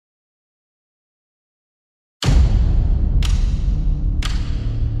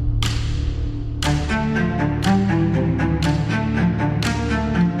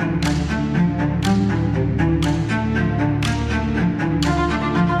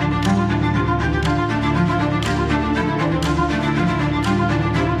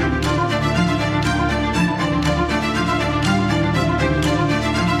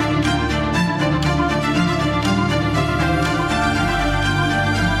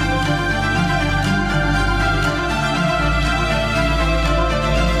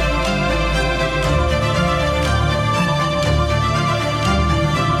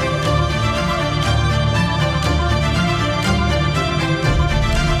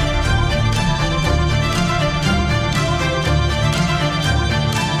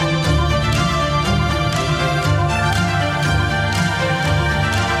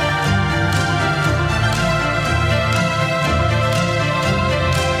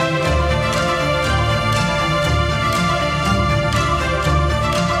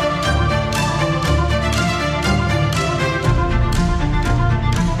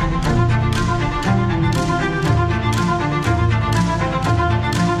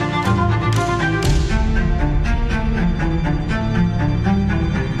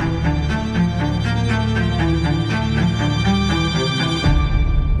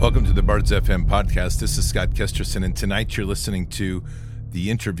Woods FM podcast. This is Scott Kesterson, and tonight you're listening to the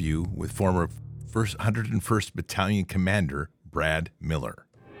interview with former 101st Battalion Commander Brad Miller.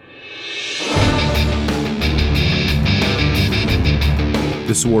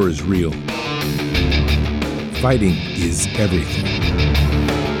 This war is real. Fighting is everything.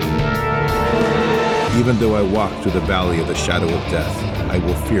 Even though I walk through the valley of the shadow of death, I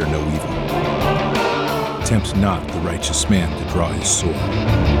will fear no evil. Tempt not the righteous man to draw his sword.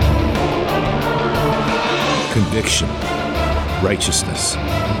 Conviction, righteousness,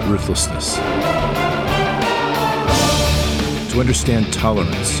 ruthlessness. To understand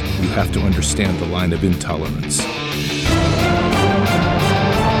tolerance, you have to understand the line of intolerance.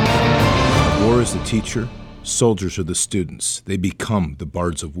 War is the teacher, soldiers are the students. They become the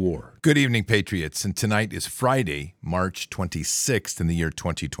bards of war. Good evening, Patriots, and tonight is Friday, March 26th in the year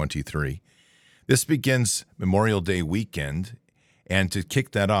 2023. This begins Memorial Day weekend, and to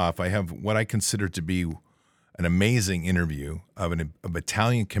kick that off, I have what I consider to be an amazing interview of a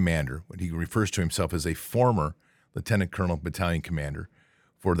battalion commander. What he refers to himself as a former Lieutenant Colonel Battalion Commander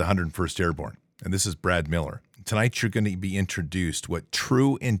for the 101st Airborne, and this is Brad Miller. Tonight you're going to be introduced what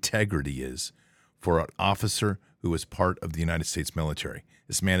true integrity is for an officer who is part of the United States military.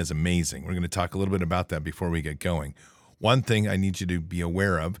 This man is amazing. We're going to talk a little bit about that before we get going. One thing I need you to be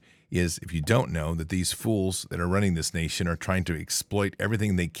aware of is, if you don't know, that these fools that are running this nation are trying to exploit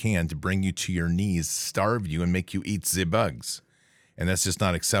everything they can to bring you to your knees, starve you, and make you eat the bugs. And that's just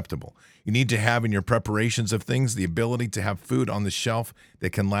not acceptable. You need to have in your preparations of things the ability to have food on the shelf that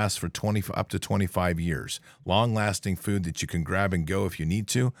can last for up to 25 years. Long-lasting food that you can grab and go if you need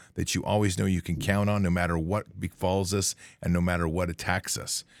to, that you always know you can count on no matter what befalls us and no matter what attacks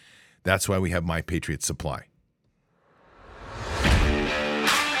us. That's why we have My Patriot Supply.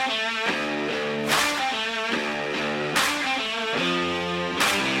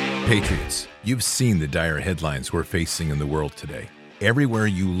 Patriots, you've seen the dire headlines we're facing in the world today. Everywhere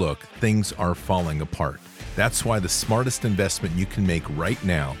you look, things are falling apart. That's why the smartest investment you can make right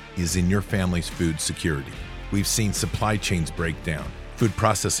now is in your family's food security. We've seen supply chains break down, food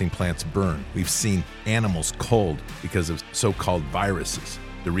processing plants burn. We've seen animals cold because of so-called viruses.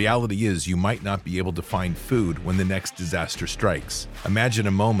 The reality is you might not be able to find food when the next disaster strikes. Imagine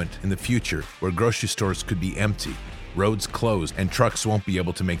a moment in the future where grocery stores could be empty, roads closed, and trucks won't be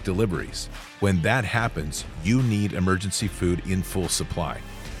able to make deliveries. When that happens, you need emergency food in full supply.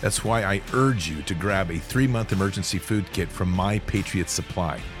 That's why I urge you to grab a 3-month emergency food kit from My Patriot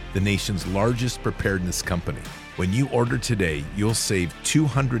Supply, the nation's largest preparedness company. When you order today, you'll save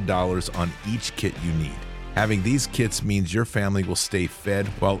 $200 on each kit you need. Having these kits means your family will stay fed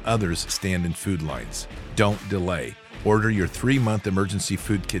while others stand in food lines. Don't delay. Order your 3-month emergency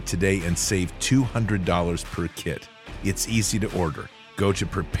food kit today and save $200 per kit. It's easy to order. Go to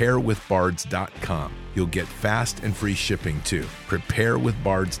preparewithbards.com. You'll get fast and free shipping too.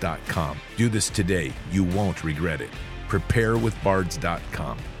 Preparewithbards.com. Do this today. You won't regret it.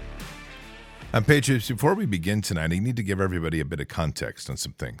 Preparewithbards.com. Patriots, before we begin tonight, I need to give everybody a bit of context on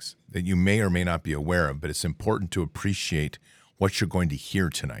some things that you may or may not be aware of, but it's important to appreciate what you're going to hear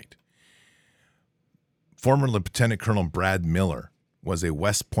tonight. Former Lieutenant Colonel Brad Miller was a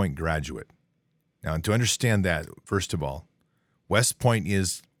West Point graduate. Now, to understand that, first of all, West Point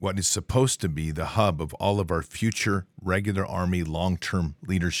is what is supposed to be the hub of all of our future regular Army long-term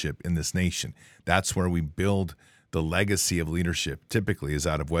leadership in this nation. That's where we build the legacy of leadership, typically is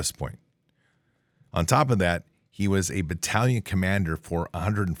out of West Point. On top of that, he was a battalion commander for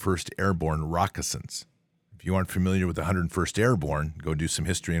 101st Airborne Rockisons. If you aren't familiar with the 101st Airborne, go do some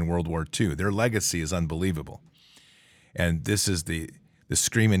history in World War II. Their legacy is unbelievable. And this is the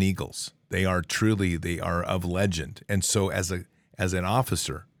Screaming Eagles. They are of legend. And so as an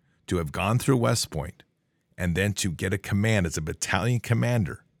officer, to have gone through West Point and then to get a command as a battalion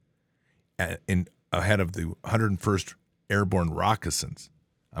commander ahead of the 101st Airborne Rockisons,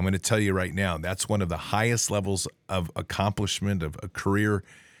 I'm going to tell you right now, that's one of the highest levels of accomplishment, of a career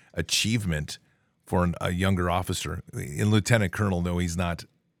achievement for a younger officer. In Lieutenant Colonel, though, he's not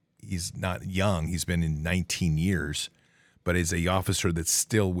young. He's been in 19 years. But as a officer that's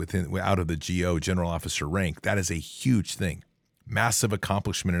still out of the GO, general officer rank, that is a huge thing. Massive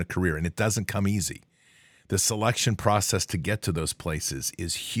accomplishment in a career, and it doesn't come easy. The selection process to get to those places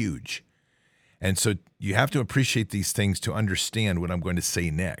is huge. And so you have to appreciate these things to understand what I'm going to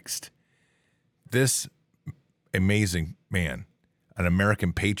say next. This amazing man, an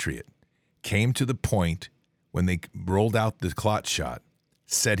American patriot, came to the point when they rolled out the clot shot,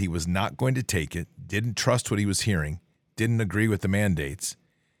 said he was not going to take it, didn't trust what he was hearing, didn't agree with the mandates.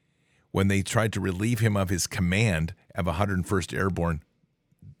 When they tried to relieve him of his command of 101st Airborne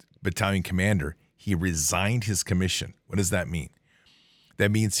battalion commander, he resigned his commission. What does that mean?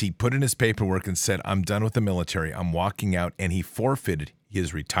 That means he put in his paperwork and said, I'm done with the military. I'm walking out. And he forfeited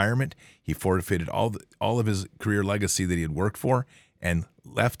his retirement. He forfeited all of his career legacy that he had worked for and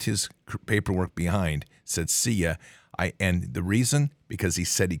left his paperwork behind, said, see ya. And the reason, because he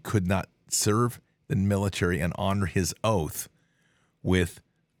said he could not serve the military and honor his oath with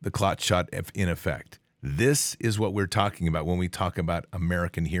the clot shot in effect. This is what we're talking about when we talk about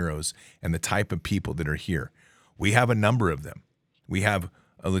American heroes and the type of people that are here. We have a number of them. We have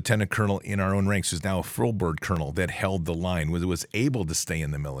a lieutenant colonel in our own ranks who's now a full-bird colonel that held the line, was able to stay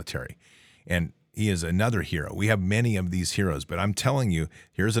in the military. And he is another hero. We have many of these heroes, but I'm telling you,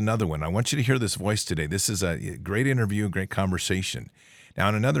 here's another one. I want you to hear this voice today. This is a great interview, a great conversation. Now,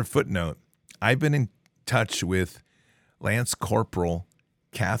 on another footnote, I've been in touch with Lance Corporal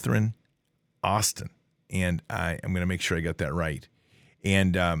Catherine Austin, and I'm going to make sure I got that right.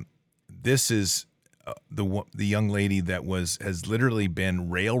 And this is the young lady that has literally been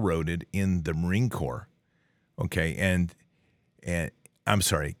railroaded in the Marine Corps. Okay, and I'm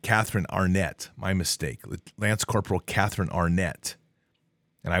sorry, Catherine Arnett. My mistake. Lance Corporal Catherine Arnett.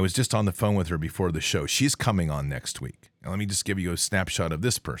 And I was just on the phone with her before the show. She's coming on next week. Now, let me just give you a snapshot of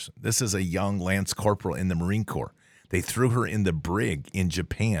this person. This is a young Lance Corporal in the Marine Corps. They threw her in the brig in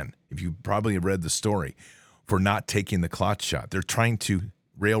Japan, if you probably have read the story, for not taking the clot shot. They're trying to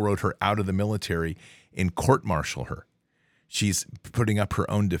railroad her out of the military and court-martial her. She's putting up her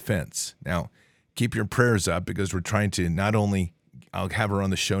own defense. Now, keep your prayers up because we're trying to not only, I'll have her on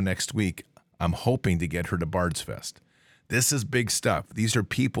the show next week, I'm hoping to get her to Bard's Fest. This is big stuff. These are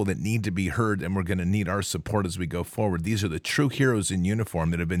people that need to be heard, and we're going to need our support as we go forward. These are the true heroes in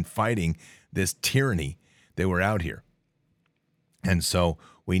uniform that have been fighting this tyranny that were out here. And so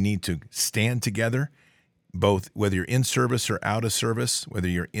we need to stand together, both whether you're in service or out of service, whether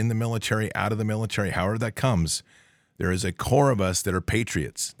you're in the military, out of the military, however that comes. There is a core of us that are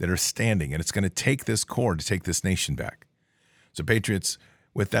patriots, that are standing, and it's going to take this core to take this nation back. So patriots,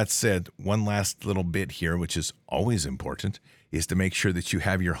 with that said, one last little bit here, which is always important, is to make sure that you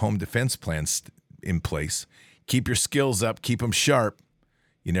have your home defense plans in place. Keep your skills up, keep them sharp.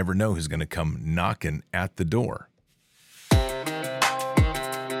 You never know who's going to come knocking at the door.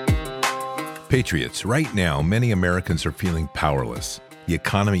 Patriots, right now, many Americans are feeling powerless. The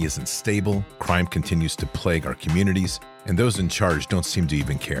economy isn't stable, crime continues to plague our communities, and those in charge don't seem to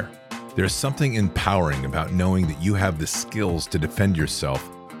even care. There's something empowering about knowing that you have the skills to defend yourself,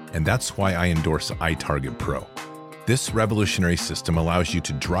 and that's why I endorse iTarget Pro. This revolutionary system allows you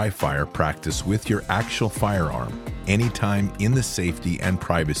to dry fire practice with your actual firearm anytime in the safety and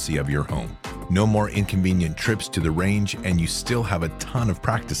privacy of your home. No more inconvenient trips to the range, and you still have a ton of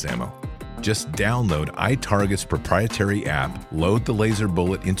practice ammo. Just download iTarget's proprietary app, load the laser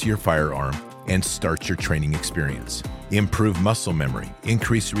bullet into your firearm, and start your training experience. Improve muscle memory,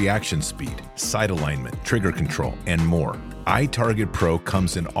 increase reaction speed, sight alignment, trigger control, and more. iTarget Pro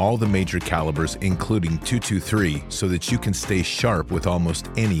comes in all the major calibers, including .223, so that you can stay sharp with almost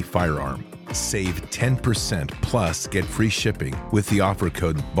any firearm. Save 10% plus get free shipping with the offer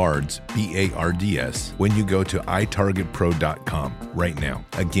code BARDS, B-A-R-D-S, when you go to itargetpro.com right now.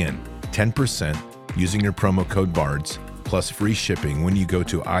 Again, 10% using your promo code BARDS plus free shipping when you go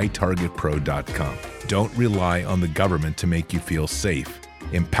to itargetpro.com. Don't rely on the government to make you feel safe.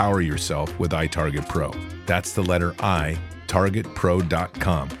 Empower yourself with iTarget Pro. That's the letter I,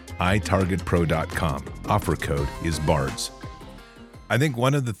 targetpro.com. itargetpro.com. Offer code is BARDS. I think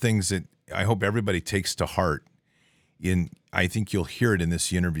one of the things that I hope everybody takes to heart, I think you'll hear it in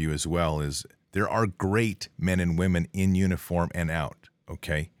this interview as well, is there are great men and women in uniform and out,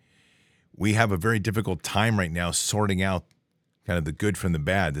 okay? We have a very difficult time right now sorting out kind of the good from the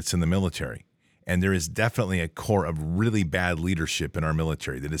bad that's in the military. And there is definitely a core of really bad leadership in our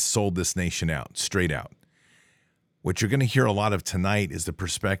military that has sold this nation out, straight out. What you're going to hear a lot of tonight is the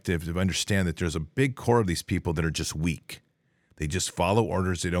perspective to understand that there's a big core of these people that are just weak. They just follow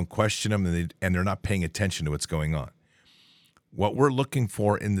orders, they don't question them, and they're not paying attention to what's going on. What we're looking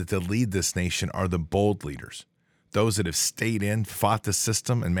for to lead this nation are the bold leaders. Those that have stayed in, fought the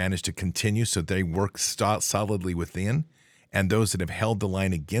system, and managed to continue so they work solidly within, and those that have held the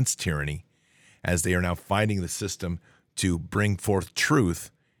line against tyranny as they are now fighting the system to bring forth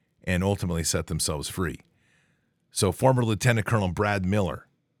truth and ultimately set themselves free. So former Lieutenant Colonel Brad Miller,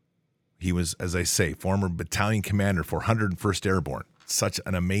 he was, as I say, former battalion commander for 101st Airborne. Such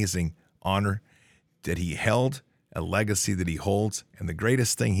an amazing honor that he held, a legacy that he holds, and the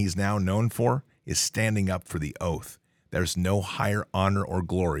greatest thing he's now known for is standing up for the oath. There's no higher honor or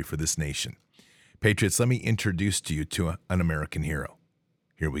glory for this nation. Patriots, let me introduce to you to an American hero.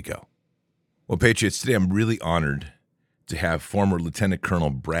 Here we go. Well, Patriots, today I'm really honored to have former Lieutenant Colonel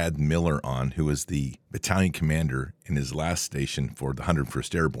Brad Miller on, who is the battalion commander in his last station for the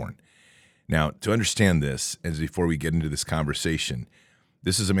 101st Airborne. Now, to understand this, as before we get into this conversation,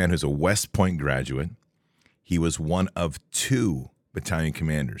 this is a man who's a West Point graduate. He was one of 2 battalion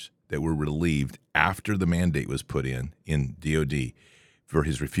commanders that were relieved after the mandate was put in DOD for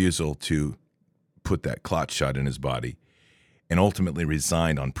his refusal to put that clot shot in his body, and ultimately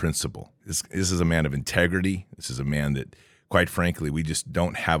resigned on principle. This is a man of integrity. This is a man that, quite frankly, we just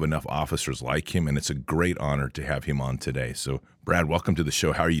don't have enough officers like him, and it's a great honor to have him on today. So, Brad, welcome to the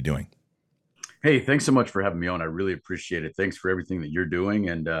show. How are you doing? Hey, thanks so much for having me on. I really appreciate it. Thanks for everything that you're doing,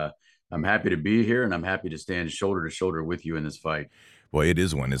 and I'm happy to be here, and I'm happy to stand shoulder to shoulder with you in this fight. Boy, it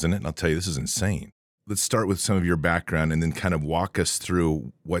is one, isn't it? And I'll tell you, this is insane. Let's start with some of your background and then kind of walk us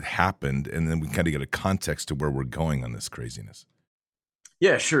through what happened, and then we kind of get a context to where we're going on this craziness.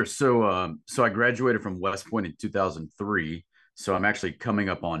 Yeah, sure. So I graduated from West Point in 2003. So I'm actually coming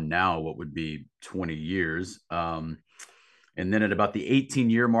up on now what would be 20 years. And then at about the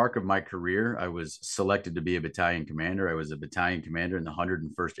 18-year mark of my career, I was selected to be a battalion commander. I was a battalion commander in the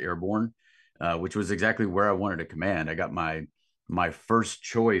 101st Airborne, which was exactly where I wanted to command. I got my first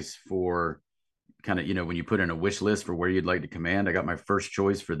choice for kind of, when you put in a wish list for where you'd like to command, I got my first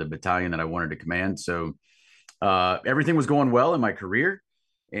choice for the battalion that I wanted to command. So everything was going well in my career.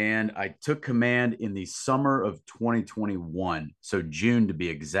 And I took command in the summer of 2021. So June to be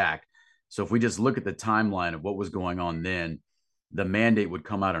exact. So if we just look at the timeline of what was going on then, the mandate would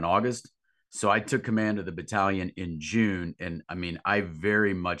come out in August. So I took command of the battalion in June. And I mean, I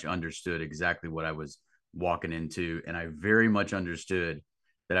very much understood exactly what I was walking into. And I very much understood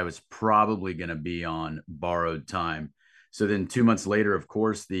that I was probably going to be on borrowed time. So then 2 months later, of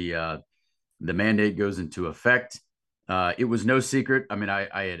course, the mandate goes into effect. It was no secret. I mean,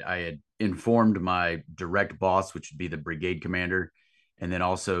 I had informed my direct boss, which would be the brigade commander, and then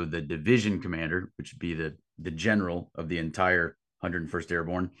also the division commander, which would be the general of the entire 101st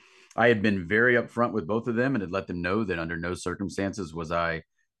Airborne. I had been very upfront with both of them and had let them know that under no circumstances was I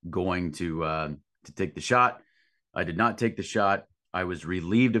going to take the shot. I did not take the shot. I was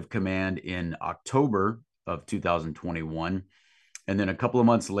relieved of command in October of 2021. And then a couple of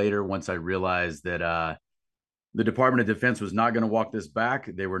months later, once I realized that the Department of Defense was not going to walk this back,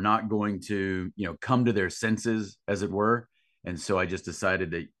 they were not going to, come to their senses, as it were. And so I just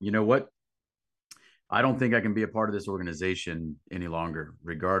decided that, you know what? I don't think I can be a part of this organization any longer,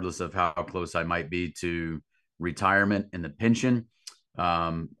 regardless of how close I might be to retirement and the pension.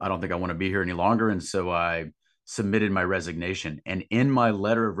 I don't think I want to be here any longer. And so I submitted my resignation. And in my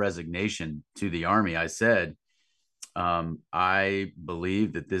letter of resignation to the Army, I said, I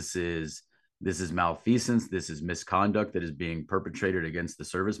believe that this is malfeasance. This is misconduct that is being perpetrated against the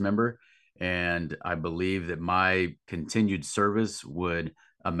service member. And I believe that my continued service would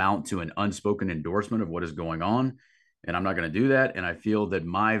amount to an unspoken endorsement of what is going on. And I'm not going to do that. And I feel that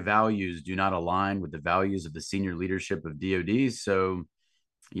my values do not align with the values of the senior leadership of DOD. So,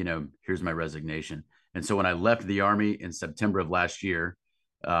 here's my resignation. And so when I left the Army in September of last year,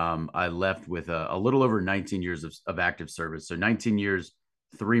 I left with a little over 19 years of active service. So 19 years,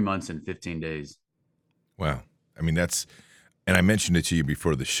 3 months, and 15 days. Wow. I mean, and I mentioned it to you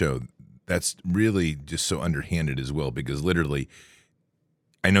before the show, that's really just so underhanded as well, because literally,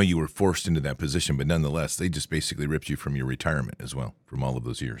 I know you were forced into that position, but nonetheless, they just basically ripped you from your retirement as well, from all of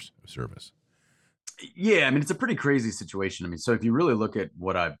those years of service. Yeah, I mean, it's a pretty crazy situation. I mean, so if you really look at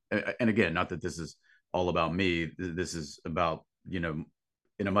and again, not that this is all about me, this is about, in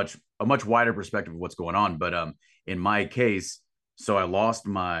a much wider perspective of what's going on. But in my case, so I lost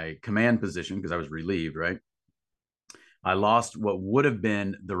my command position because I was relieved, right? I lost what would have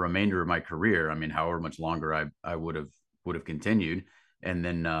been the remainder of my career. I mean, however much longer I would have continued. And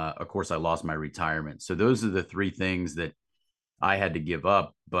then, of course, I lost my retirement. So those are the 3 things that I had to give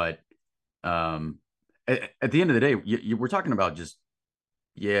up. But at the end of the day, we're talking about just,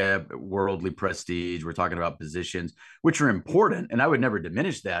 worldly prestige. We're talking about positions, which are important. And I would never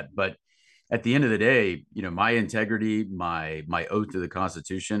diminish that. But at the end of the day, my integrity, my oath to the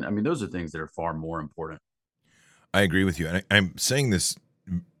Constitution, I mean, those are things that are far more important. I agree with you. And I'm saying this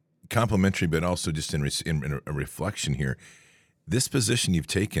complimentary, but also just in a reflection here. This position you've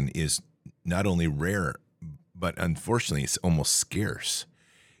taken is not only rare, but unfortunately, it's almost scarce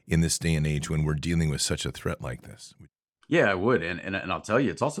in this day and age when we're dealing with such a threat like this. Yeah, I would. And I'll tell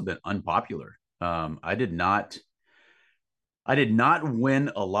you, it's also been unpopular. I did not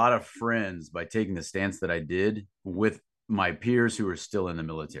win a lot of friends by taking the stance that I did with my peers who are still in the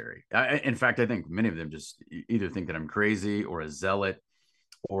military. In fact, I think many of them just either think that I'm crazy or a zealot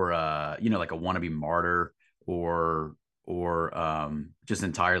or like a wannabe martyr, or just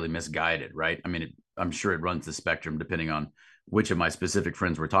entirely misguided, right? I mean, I'm sure it runs the spectrum depending on which of my specific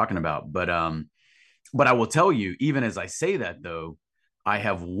friends we're talking about. But I will tell you, even as I say that, though, I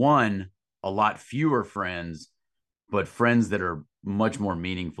have won a lot fewer friends, but friends that are much more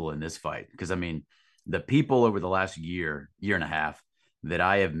meaningful in this fight. Because I mean, the people over the last year and a half that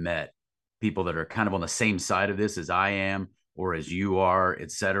I have met, people that are kind of on the same side of this as I am or as you are,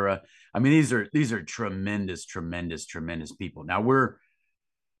 et cetera. I mean, these are tremendous, tremendous, tremendous people. Now we're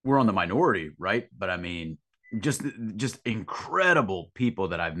on the minority, right? But I mean, just incredible people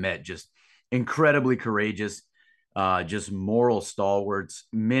that I've met, just incredibly courageous, just moral stalwarts.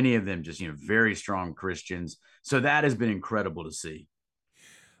 Many of them just very strong Christians. So that has been incredible to see.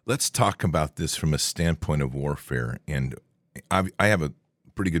 Let's talk about this from a standpoint of warfare. And I have a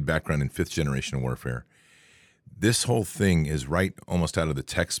pretty good background in fifth generation warfare. This whole thing is right almost out of the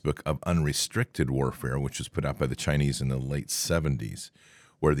textbook of unrestricted warfare, which was put out by the Chinese in the late 70s,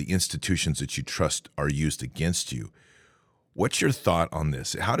 where the institutions that you trust are used against you. What's your thought on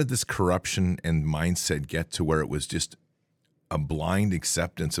this? How did this corruption and mindset get to where it was just a blind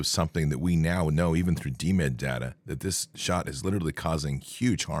acceptance of something that we now know, even through DMED data, that this shot is literally causing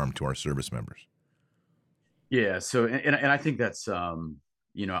huge harm to our service members? Yeah. So, and I think that's,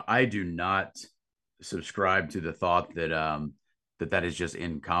 I do not subscribe to the thought that, that is just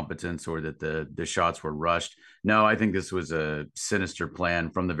incompetence or that the shots were rushed. No, I think this was a sinister plan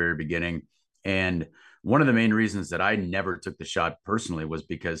from the very beginning. And one of the main reasons that I never took the shot personally was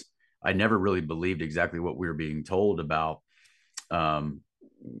because I never really believed exactly what we were being told about, um,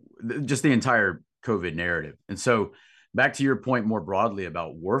 just the entire COVID narrative. And so, back to your point more broadly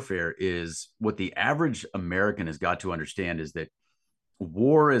about warfare, is what the average American has got to understand is that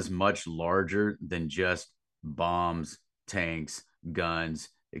war is much larger than just bombs, tanks, guns,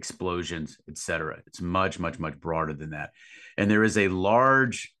 explosions, etc. It's much, much, much broader than that. And there's a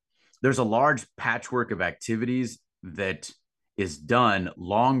large patchwork of activities that is done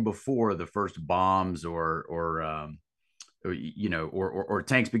long before the first bombs or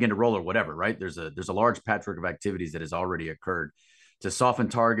tanks begin to roll or whatever, right? There's a large patchwork of activities that has already occurred to soften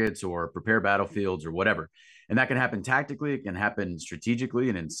targets or prepare battlefields or whatever. And that can happen tactically, it can happen strategically,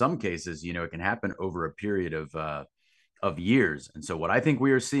 and in some cases, it can happen over a period of years. And so what I think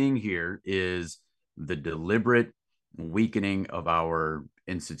we are seeing here is the deliberate weakening of our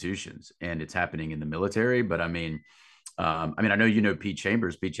institutions, and it's happening in the military. But I know Pete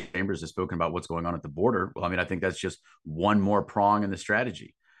Chambers. Pete Chambers has spoken about what's going on at the border. Well, I mean, I think that's just one more prong in the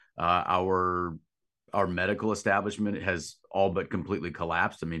strategy. Our medical establishment has all but completely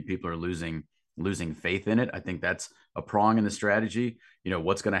collapsed. I mean, people are losing faith in it. I think that's a prong in the strategy.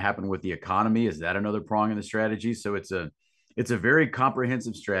 What's going to happen with the economy? Is that another prong in the strategy? So it's a very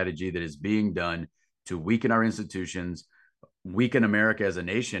comprehensive strategy that is being done to weaken our institutions, weaken America as a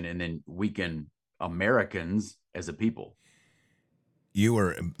nation, and then weaken Americans as a people. You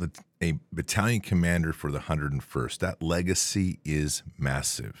are a battalion commander for the 101st. That legacy is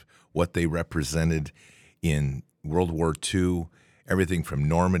massive. What they represented in World War II, everything from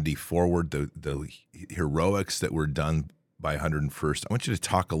Normandy forward, the heroics that were done by 101st. I want you to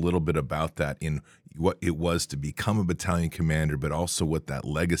talk a little bit about that, in what it was to become a battalion commander, but also what that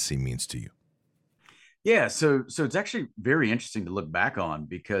legacy means to you. Yeah, so it's actually very interesting to look back on,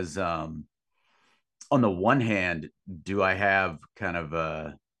 because on the one hand, do I have kind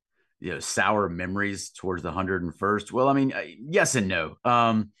of sour memories towards the 101st? Well, I mean, yes and no.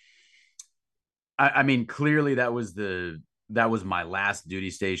 I mean, clearly that was my last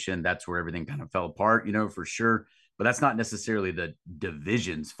duty station. That's where everything kind of fell apart, for sure. But that's not necessarily the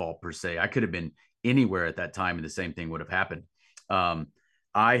division's fault per se. I could have been anywhere at that time and the same thing would have happened.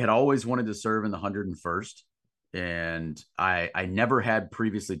 I had always wanted to serve in the 101st, and I never had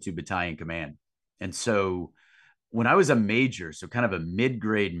previously to battalion command. And so when I was a major, so kind of a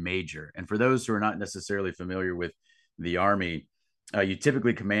mid-grade major, and for those who are not necessarily familiar with the Army, you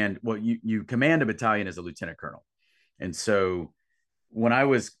typically you command a battalion as a lieutenant colonel. And so when I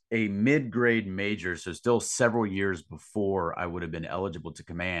was a mid-grade major, so still several years before I would have been eligible to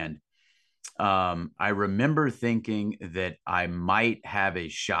command, I remember thinking that I might have a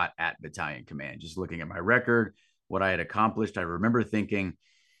shot at battalion command. Just looking at my record, what I had accomplished, I remember thinking,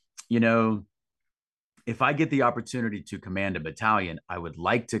 if I get the opportunity to command a battalion, I would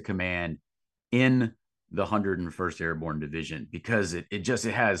like to command in the 101st Airborne Division, because it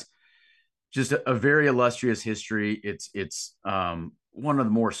has just a very illustrious history. It's one of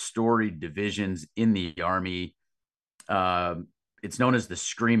the more storied divisions in the Army. It's known as the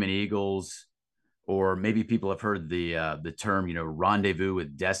Screaming Eagles. or maybe people have heard the term, rendezvous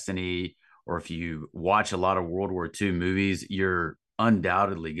with destiny, or if you watch a lot of World War II movies, you're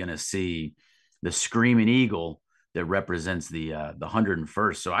undoubtedly going to see the screaming eagle that represents the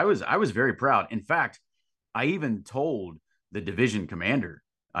 101st. So I was very proud. In fact, I even told the division commander.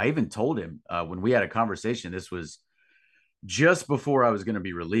 I even told him when we had a conversation. This was just before I was going to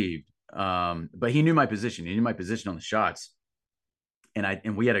be relieved, but he knew my position. He knew my position on the shots,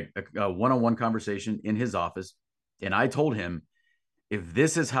 and we had a one-on-one conversation in his office, and I told him, if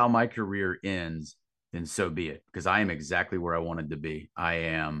this is how my career ends, then so be it, because I am exactly where I wanted to be. I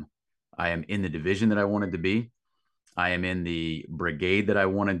am in the division that I wanted to be. I am in the brigade that I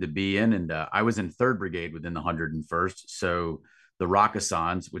wanted to be in, and I was in 3rd Brigade within the 101st. So the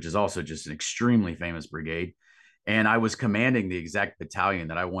Rakasans, which is also just an extremely famous brigade, and I was commanding the exact battalion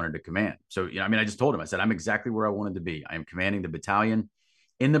that I wanted to command. So, I just told him, I said, I'm exactly where I wanted to be. I am commanding the battalion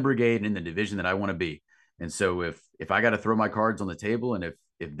in the brigade and in the division that I want to be. And so if I got to throw my cards on the table, and if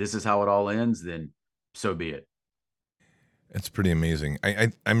this is how it all ends, then so be it. It's pretty amazing.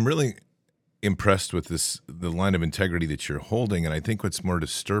 I'm really impressed with the line of integrity that you're holding, and I think what's more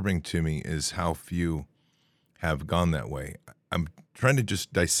disturbing to me is how few have gone that way. I'm trying to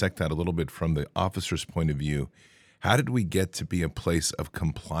just dissect that a little bit from the officer's point of view. How did we get to be a place of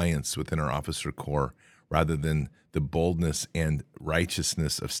compliance within our officer corps rather than the boldness and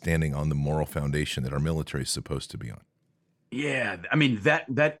righteousness of standing on the moral foundation that our military is supposed to be on? Yeah,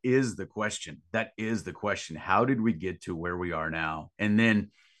 that is the question. That is the question. How did we get to where we are now? And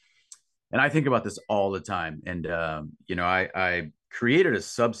I think about this all the time. And I created a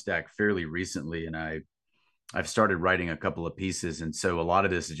Substack fairly recently, and I've started writing a couple of pieces. And so a lot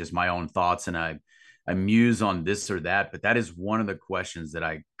of this is just my own thoughts, and I muse on this or that. But that is one of the questions that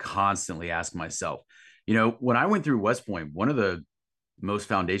I constantly ask myself. When I went through West Point, one of the most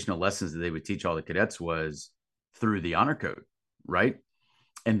foundational lessons that they would teach all the cadets was through the honor code, right?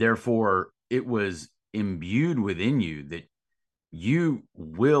 And therefore, it was imbued within you that you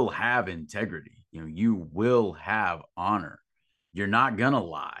will have integrity. You will have honor. You're not gonna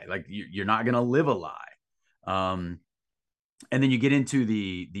lie. Like you're not gonna live a lie. Um, and then you get into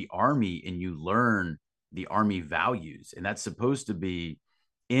the army, and you learn the army values, and that's supposed to be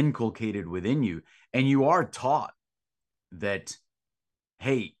inculcated within you. And you are taught that,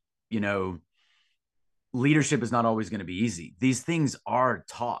 hey, leadership is not always going to be easy. These things are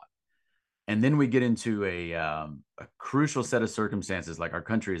taught. And then we get into a crucial set of circumstances like our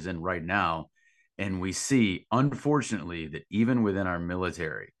country is in right now. And we see, unfortunately, that even within our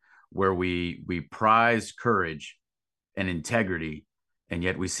military, where we prize courage and integrity, and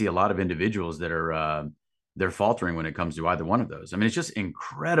yet we see a lot of individuals that are they're faltering when it comes to either one of those. It's just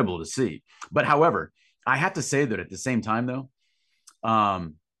incredible to see. But however, I have to say that at the same time, though,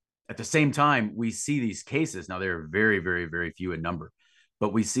 we see these cases. Now, they're very, very, very few in number,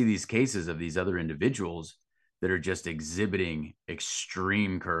 but we see these cases of these other individuals that are just exhibiting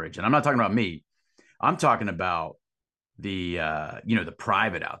extreme courage. And I'm not talking about me. I'm talking about the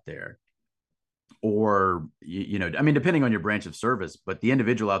private out there, or, depending on your branch of service, but the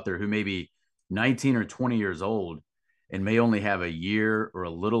individual out there who may be 19 or 20 years old and may only have a year or a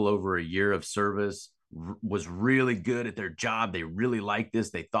little over a year of service, was really good at their job. They really liked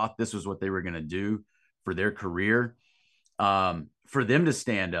this. They thought this was what they were going to do for their career. For them to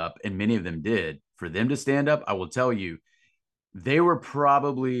stand up, and many of them did, for them to stand up, I will tell you, they were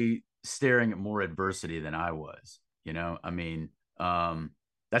probably staring at more adversity than I was.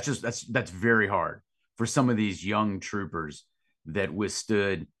 That's very hard for some of these young troopers that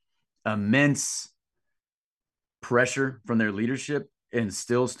withstood immense pressure from their leadership and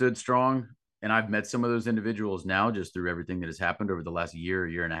still stood strong. And I've met some of those individuals now just through everything that has happened over the last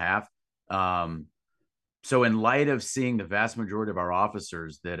year and a half. So in light of seeing the vast majority of our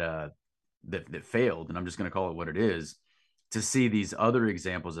officers that failed, and I'm just going to call it what it is, to see these other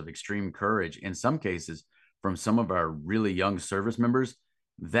examples of extreme courage, in some cases from some of our really young service members,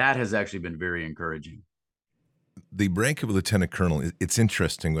 that has actually been very encouraging. The rank of a lieutenant colonel, it's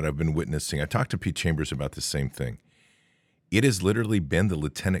interesting what I've been witnessing. I talked to Pete Chambers about the same thing. It has literally been the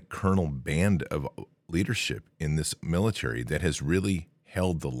lieutenant colonel band of leadership in this military that has really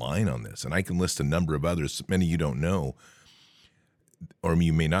held the line on this. And I can list a number of others, many you don't know, or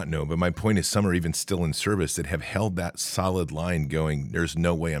you may not know, but my point is some are even still in service that have held that solid line going, there's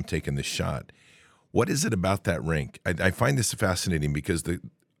no way I'm taking this shot. What is it about that rank? I find this fascinating because the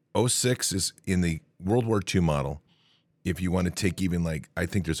 06 is in the World War II model. If you want to take even I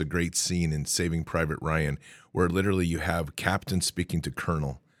think there's a great scene in Saving Private Ryan where literally you have captain speaking to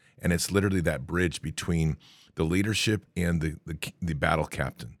colonel, and it's literally that bridge between the leadership and the battle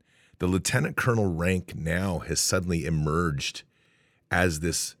captain. the lieutenant colonel rank now has suddenly emerged as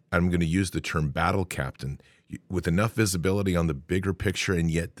this, I'm going to use the term battle captain, with enough visibility on the bigger picture and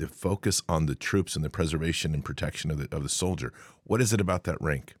yet the focus on the troops and the preservation and protection of the soldier. What is it about that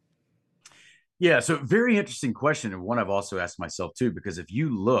rank? Yeah, so very interesting question, and one I've also asked myself too, because if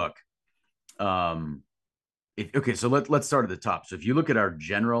you look, okay, so let's start at the top. So if you look at our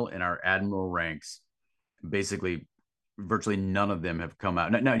general and our admiral ranks, basically virtually none of them have come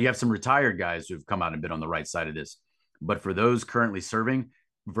out. Now you have some retired guys who've come out and been on the right side of this, but for those currently serving,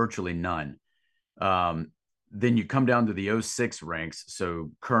 virtually none. Then you come down to the 06 ranks,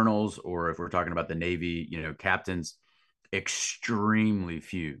 so colonels, or if we're talking about the Navy, captains, extremely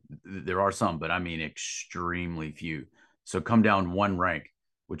few. There are some, but I mean extremely few. So come down one rank,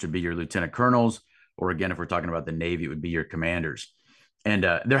 which would be your lieutenant colonels, or again, if we're talking about the Navy, it would be your commanders. And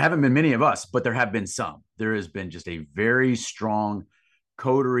there haven't been many of us, but there have been some. There has been just a very strong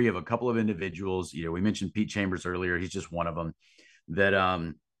coterie of a couple of individuals. We mentioned Pete Chambers earlier. He's just one of them that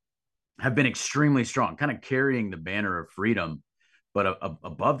have been extremely strong, kind of carrying the banner of freedom. But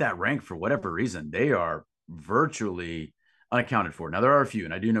above that rank, for whatever reason, they are virtually unaccounted for. Now, there are a few,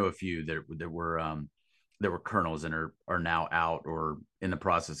 and I do know a few that were colonels and are now out or in the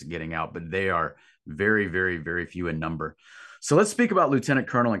process of getting out, but they are very, very, very few in number. So let's speak about lieutenant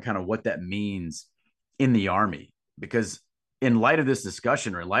colonel and kind of what that means in the Army, because in light of this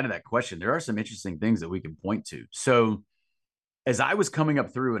discussion, or in light of that question, there are some interesting things that we can point to. So as I was coming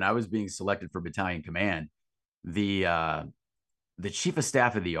up through and I was being selected for battalion command, the chief of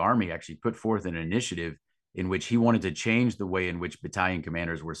staff of the Army actually put forth an initiative in which he wanted to change the way in which battalion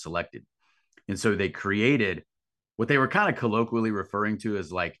commanders were selected. And so they created what they were kind of colloquially referring to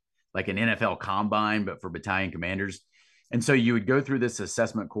as like an NFL combine, but for battalion commanders. And so you would go through this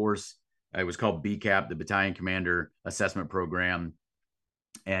assessment course. It was called BCAP, the Battalion Commander Assessment Program.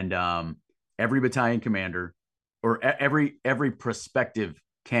 And every battalion commander, or every prospective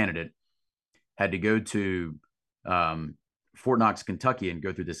candidate, had to go to Fort Knox, Kentucky, and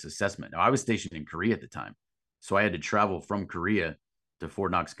go through this assessment. Now, I was stationed in Korea at the time, so I had to travel from Korea to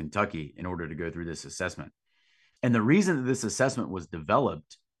Fort Knox, Kentucky, in order to go through this assessment. And the reason that this assessment was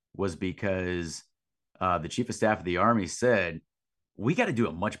developed was because the chief of staff of the Army said, we got to do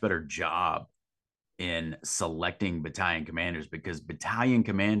a much better job in selecting battalion commanders, because battalion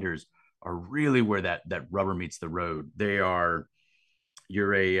commanders are really where that rubber meets the road.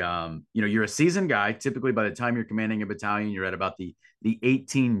 You're a seasoned guy. Typically, by the time you're commanding a battalion, you're at about the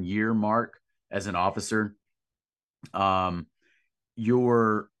 18-year mark as an officer. But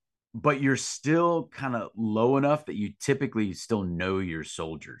you're still kind of low enough that you typically still know your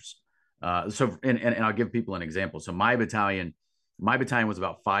soldiers. So I'll give people an example. So my battalion was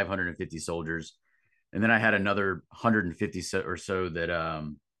about 550 soldiers, and then I had another 150 or so that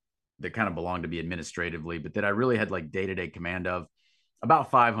kind of belonged to me administratively, but that I really had like day-to-day command of,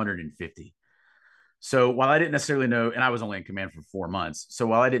 about 550. So while I didn't necessarily know, and I was only in command for 4 months, so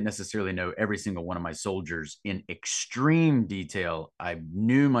while I didn't necessarily know every single one of my soldiers in extreme detail, I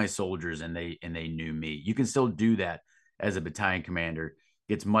knew my soldiers and they knew me. You can still do that as a battalion commander.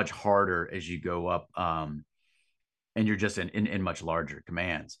 It's much harder as you go up, and you're just in much larger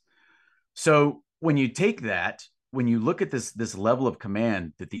commands. So when you take that, when you look at this level of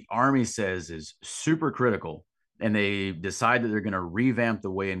command that the Army says is super critical, and they decide that they're going to revamp the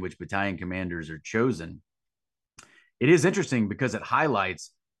way in which battalion commanders are chosen, it is interesting because it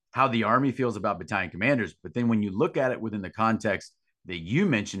highlights how the Army feels about battalion commanders. But then when you look at it within the context that you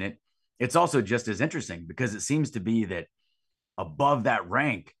mention it, it's also just as interesting, because it seems to be that above that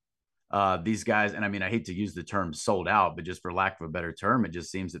rank, these guys, and I mean, I hate to use the term sold out, but just for lack of a better term, it just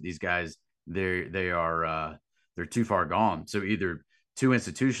seems that these guys, they're too far gone. So either too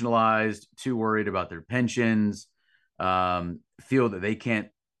institutionalized, too worried about their pensions, feel that they can't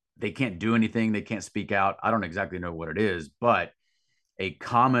do anything, they can't speak out. I don't exactly know what it is, but a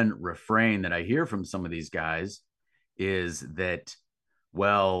common refrain that I hear from some of these guys is that,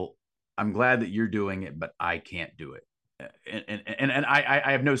 well, I'm glad that you're doing it, but I can't do it. And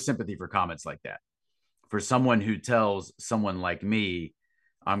I have no sympathy for comments like that. For someone who tells someone like me,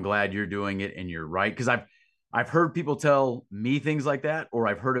 I'm glad you're doing it and you're right, because I've heard people tell me things like that, or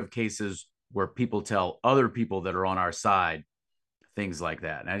I've heard of cases where people tell other people that are on our side things like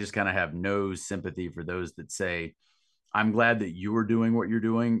that. And I just kind of have no sympathy for those that say, I'm glad that you are doing what you're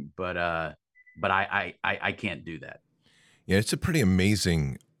doing, but I can't do that. Yeah, it's a pretty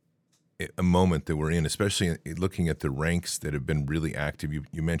amazing moment that we're in, especially looking at the ranks that have been really active.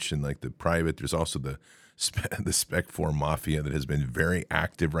 You mentioned like the private. There's also the Spec 4 Mafia that has been very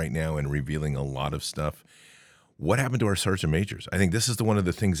active right now and revealing a lot of stuff. What happened to our sergeant majors? I think this is one of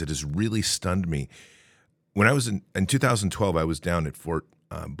the things that has really stunned me. When I was in 2012, I was down at Fort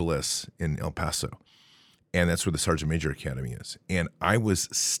Bliss in El Paso, and that's where the Sergeant Major Academy is. And I was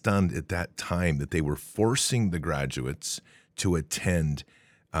stunned at that time that they were forcing the graduates to attend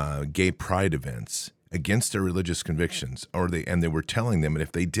gay pride events against their religious convictions, and they were telling them that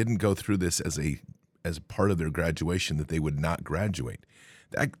if they didn't go through this as part of their graduation, that they would not graduate.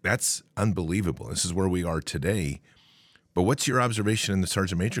 That's unbelievable. This is where we are today. But what's your observation in the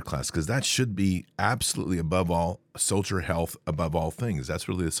Sergeant Major class? Because that should be absolutely above all, soldier health above all things. That's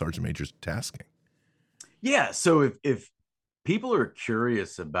really the Sergeant Major's tasking. Yeah. So if people are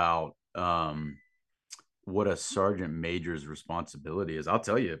curious about what a sergeant major's responsibility is, I'll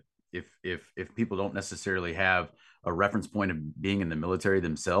tell you, if people don't necessarily have a reference point of being in the military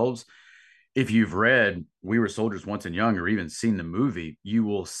themselves, if you've read We Were Soldiers Once and Young or even seen the movie, you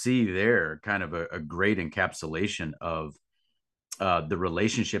will see there kind of a great encapsulation of the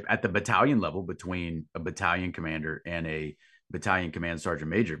relationship at the battalion level between a battalion commander and a battalion command sergeant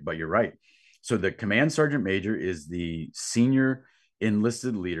major. But you're right. So the command sergeant major is the senior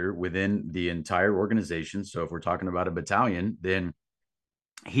enlisted leader within the entire organization. So if we're talking about a battalion, then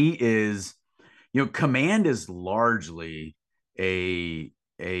he is, command is largely a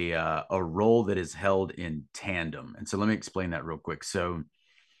role that is held in tandem. And so let me explain that real quick. So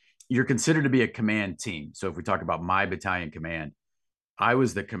you're considered to be a command team. So if we talk about my battalion command, I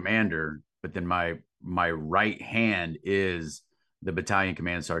was the commander, but then my right hand is the battalion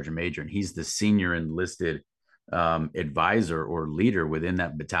command sergeant major, and he's the senior enlisted advisor or leader within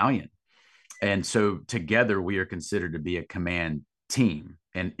that battalion. And so together we are considered to be a command team.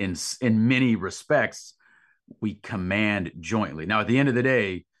 And in many respects, we command jointly. Now, at the end of the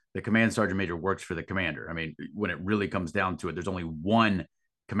day, the command sergeant major works for the commander. I mean, when it really comes down to it, there's only one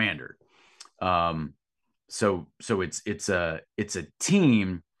commander. So it's a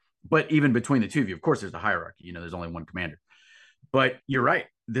team, but even between the two of you, of course, there's a hierarchy. There's only one commander. But you're right.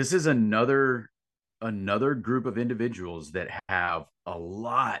 This is another group of individuals that have a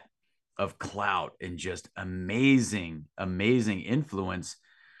lot of clout and just amazing influence,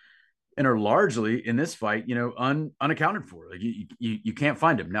 and are largely in this fight, unaccounted for. Like you can't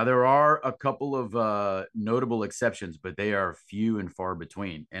find them. Now there are a couple of notable exceptions, but they are few and far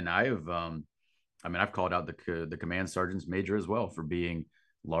between. And I've called out the command sergeants major as well for being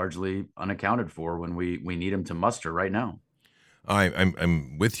largely unaccounted for when we need them to muster right now.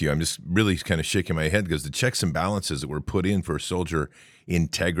 I'm with you. I'm just really kind of shaking my head because the checks and balances that were put in for soldier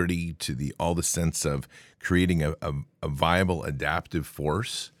integrity to all the sense of creating a viable adaptive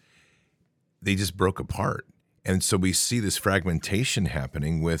force, they just broke apart. And so we see this fragmentation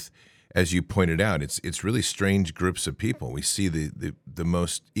happening with, as you pointed out, it's really strange groups of people. We see the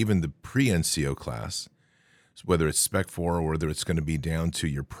most, even the pre-NCO class, whether it's Spec 4 or whether it's going to be down to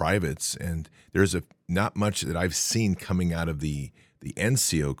your privates. And there's not much that I've seen coming out of the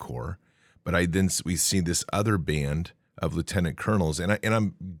NCO Corps, but we see this other band of lieutenant colonels, and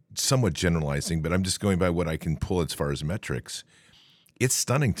I'm somewhat generalizing, but I'm just going by what I can pull as far as metrics. It's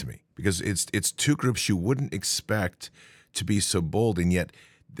stunning to me because it's two groups you wouldn't expect to be so bold, and yet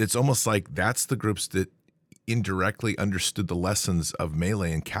it's almost like that's the groups that indirectly understood the lessons of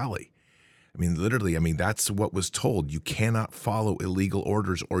Melee and Cali. I mean, literally, that's what was told. You cannot follow illegal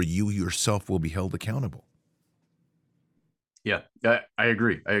orders or you yourself will be held accountable. Yeah, I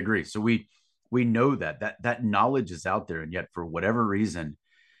agree. So we know that knowledge is out there, and yet for whatever reason,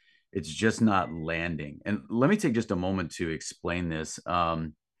 it's just not landing. And let me take just a moment to explain this.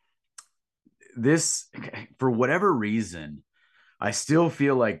 This, for whatever reason, I still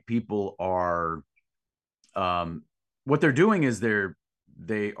feel like people are, what they're doing is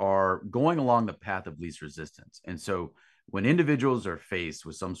they are going along the path of least resistance. And so when individuals are faced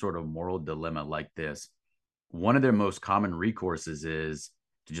with some sort of moral dilemma like this, one of their most common recourses is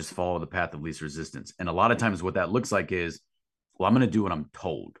to just follow the path of least resistance. And a lot of times what that looks like is, well, I'm going to do what I'm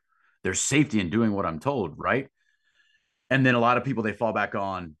told. There's safety in doing what I'm told, right? And then a lot of people, they fall back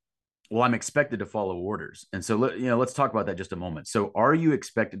on, well, I'm expected to follow orders. And so, let's talk about that just a moment. So are you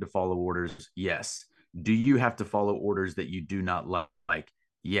expected to follow orders? Yes. Do you have to follow orders that you do not like?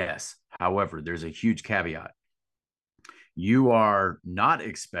 Yes. However, there's a huge caveat. You are not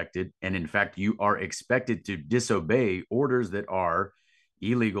expected, and in fact, you are expected to disobey orders that are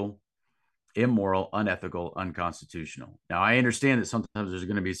illegal, immoral, unethical, unconstitutional. Now, I understand that sometimes there's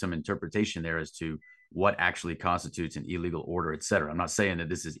going to be some interpretation there as to what actually constitutes an illegal order, et cetera. I'm not saying that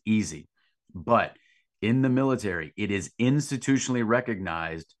this is easy, but in the military, it is institutionally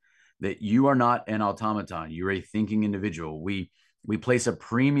recognized that you are not an automaton. You're a thinking individual. We place a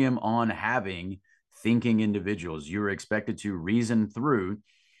premium on having thinking individuals. You're expected to reason through,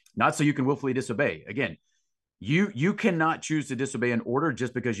 not so you can willfully disobey. Again, you cannot choose to disobey an order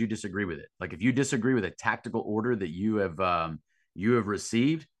just because you disagree with it. Like if you disagree with a tactical order that you have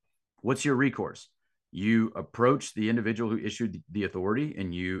received, what's your recourse? You approach the individual who issued the authority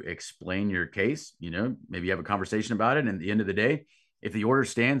and you explain your case. Maybe you have a conversation about it. And at the end of the day, if the order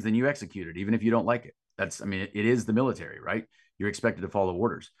stands, then you execute it, even if you don't like it. It is the military, right? You're expected to follow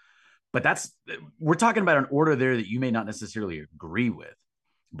orders. But we're talking about an order there that you may not necessarily agree with.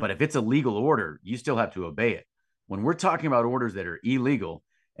 But if it's a legal order, you still have to obey it. When we're talking about orders that are illegal,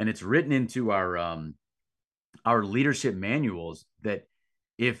 and it's written into our leadership manuals that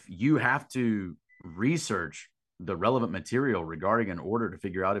if you have to research the relevant material regarding an order to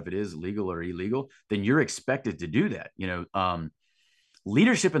figure out if it is legal or illegal, then you're expected to do that.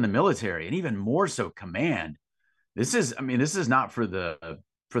 Leadership in the military, and even more so command, this is not for the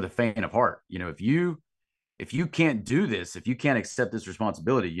faint of heart. If you can't do this, if you can't accept this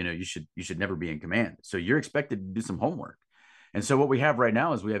responsibility, you should never be in command. So you're expected to do some homework. And so what we have right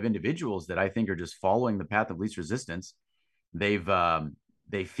now is we have individuals that I think are just following the path of least resistance. They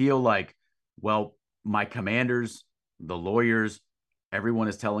feel like, well, my commanders, the lawyers, everyone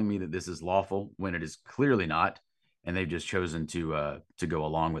is telling me that this is lawful when it is clearly not, and they've just chosen to go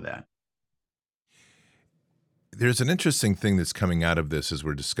along with that. There's an interesting thing that's coming out of this as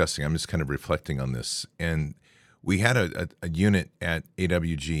we're discussing. I'm just kind of reflecting on this. And we had a unit at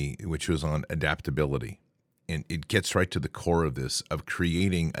AWG, which was on adaptability. And it gets right to the core of this, of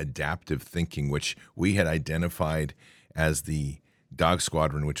creating adaptive thinking, which we had identified as the Dog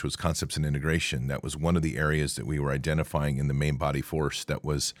Squadron, which was concepts and integration. That was one of the areas that we were identifying in the main body force that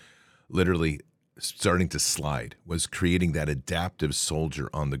was literally starting to slide, was creating that adaptive soldier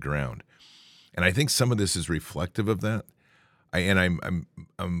on the ground. And I think some of this is reflective of that. I'm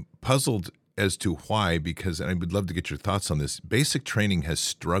puzzled as to why, because, and I would love to get your thoughts on this. Basic training has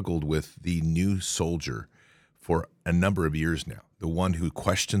struggled with the new soldier for a number of years now. The one who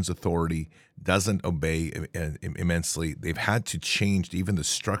questions authority, doesn't obey immensely. They've had to change even the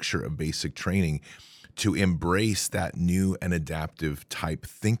structure of basic training to embrace that new and adaptive type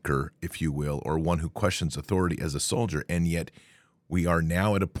thinker, if you will, or one who questions authority as a soldier. And yet we are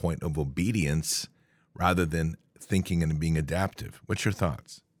now at a point of obedience rather than thinking and being adaptive. What's your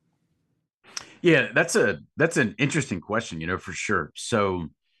thoughts? Yeah, that's an interesting question, for sure. So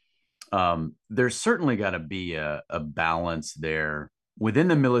there's certainly got to be a balance there within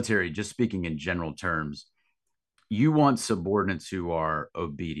the military. Just speaking in general terms, you want subordinates who are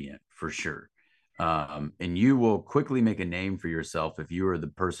obedient for sure. And you will quickly make a name for yourself if you are the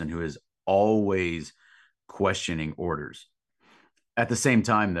person who is always questioning orders. At the same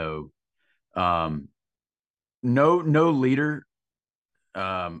time, though, no leader,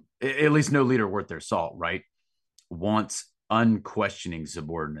 at least no leader worth their salt, right, wants unquestioning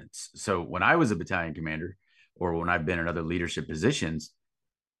subordinates. So when I was a battalion commander, or when I've been in other leadership positions,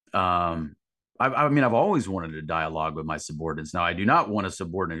 I've always wanted a dialogue with my subordinates. Now, I do not want a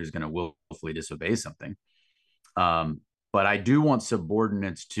subordinate who's going to willfully disobey something, but I do want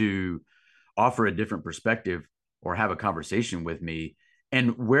subordinates to offer a different perspective or have a conversation with me.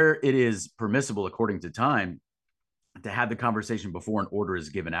 And where it is permissible, according to time, to have the conversation before an order is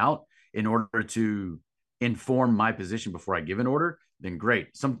given out in order to inform my position before I give an order, then great.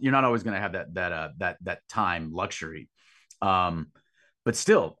 You're not always going to have that time luxury. But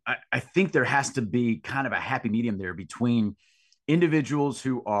still, I think there has to be kind of a happy medium there between individuals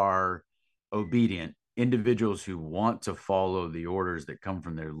who are obedient, individuals who want to follow the orders that come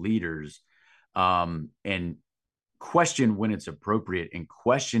from their leaders, and question when it's appropriate, and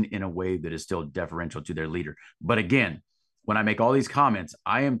question in a way that is still deferential to their leader. But again, when I make all these comments,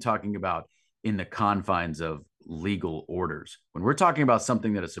 I am talking about in the confines of legal orders. When we're talking about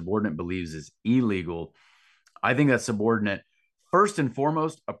something that a subordinate believes is illegal, I think that subordinate, first and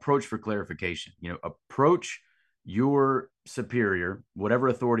foremost, approach for clarification. Approach your superior, whatever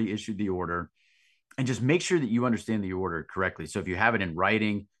authority issued the order, and just make sure that you understand the order correctly. So if you have it in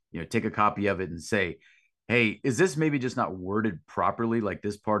writing, take a copy of it and say, hey, is this maybe just not worded properly, like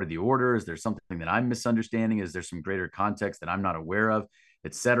this part of the order? Is there something that I'm misunderstanding? Is there some greater context that I'm not aware of,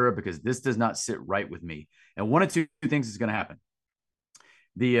 et cetera? Because this does not sit right with me. And one of two things is going to happen.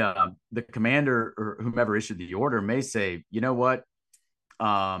 The commander or whomever issued the order may say, you're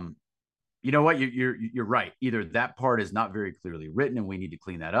right. Either that part is not very clearly written and we need to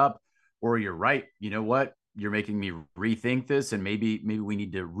clean that up, or you're right. You're making me rethink this, and maybe we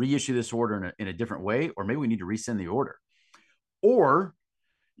need to reissue this order in a different way, or maybe we need to resend the order. Or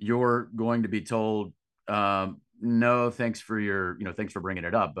you're going to be told, no, thanks for thanks for bringing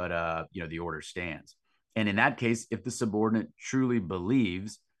it up, but the order stands. And in that case, if the subordinate truly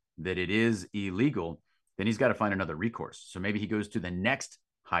believes that it is illegal, then he's got to find another recourse. So maybe he goes to the next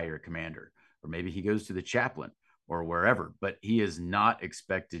higher commander, or maybe he goes to the chaplain or wherever, but he is not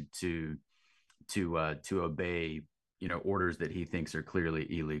expected to obey, orders that he thinks are clearly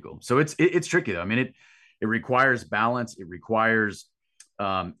illegal. So it's tricky though. I mean, it requires balance. It requires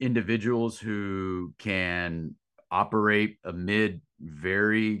individuals who can operate amid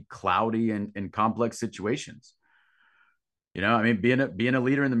very cloudy and complex situations. I mean, being a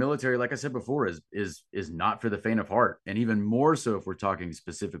leader in the military, like I said before, is not for the faint of heart, and even more so if we're talking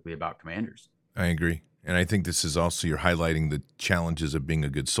specifically about commanders. I agree. And I think this is also, you're highlighting the challenges of being a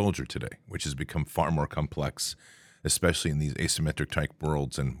good soldier today, which has become far more complex, especially in these asymmetric type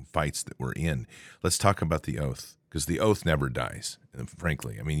worlds and fights that we're in. Let's talk about the oath, because the oath never dies,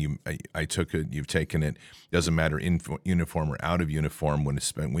 frankly. I mean, I took it, you've taken it, doesn't matter in uniform or out of uniform. When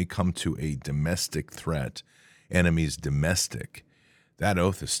we come to a domestic threat, enemies domestic, that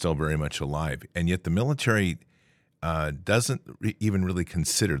oath is still very much alive. And yet the military doesn't even really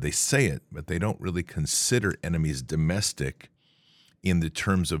consider, they say it, but they don't really consider enemies domestic in the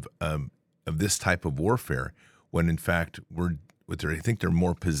terms of this type of warfare, when in fact I think they're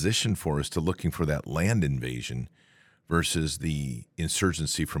more positioned for us to looking for that land invasion versus the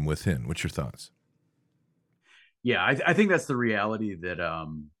insurgency from within. What's your thoughts? Yeah, I think that's the reality that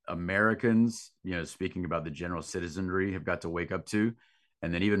Americans, speaking about the general citizenry, have got to wake up to.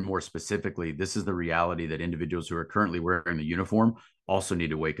 And then even more specifically, this is the reality that individuals who are currently wearing the uniform also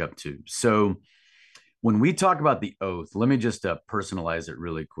need to wake up to. So when we talk about the oath, let me just personalize it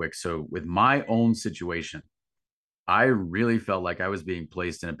really quick. So with my own situation, I really felt like I was being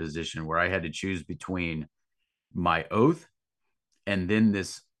placed in a position where I had to choose between my oath and then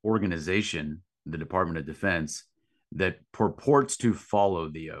this organization, the Department of Defense, that purports to follow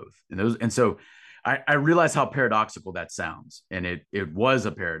the oath. And so I realized how paradoxical that sounds. And it was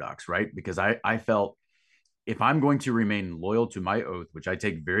a paradox, right? Because I felt, if I'm going to remain loyal to my oath, which I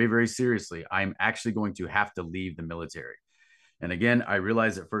take very, very seriously, I'm actually going to have to leave the military. And again, I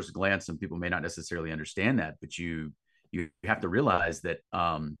realize at first glance, some people may not necessarily understand that, but you have to realize that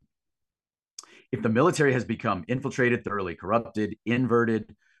if the military has become infiltrated, thoroughly corrupted,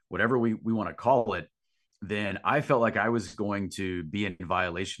 inverted, whatever we want to call it, then I felt like I was going to be in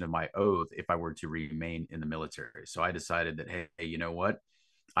violation of my oath if I were to remain in the military. So I decided that, hey, you know what?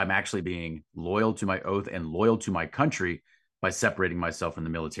 I'm actually being loyal to my oath and loyal to my country by separating myself from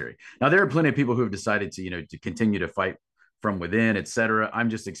the military. Now, there are plenty of people who have decided to continue to fight from within, et cetera. I'm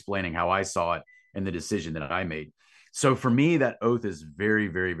just explaining how I saw it and the decision that I made. So for me, that oath is very,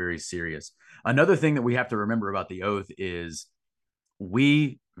 very, very serious. Another thing that we have to remember about the oath is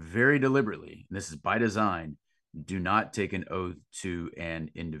we very deliberately, and this is by design, do not take an oath to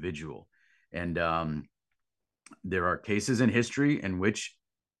an individual. And there are cases in history in which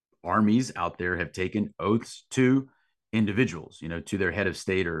armies out there have taken oaths to individuals, to their head of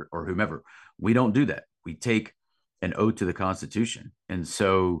state or whomever. We don't do that. We take an oath to the Constitution. And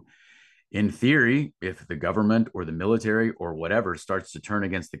so in theory, if the government or the military or whatever starts to turn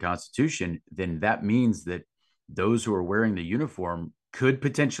against the Constitution, then that means that those who are wearing the uniform could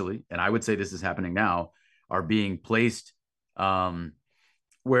potentially, and I would say this is happening now, are being placed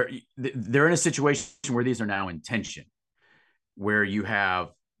where they're in a situation where these are now in tension, where you have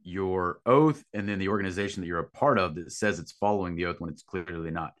your oath and then the organization that you're a part of that says it's following the oath when it's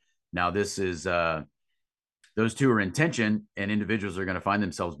clearly not. Now, this is those two are in tension, and individuals are going to find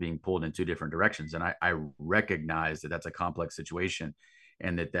themselves being pulled in two different directions. And I recognize that that's a complex situation,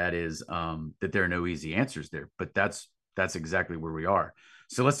 and that is that there are no easy answers there. But that's exactly where we are.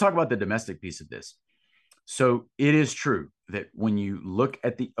 So let's talk about the domestic piece of this. So it is true that when you look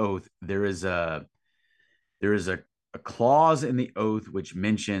at the oath, there is a clause in the oath which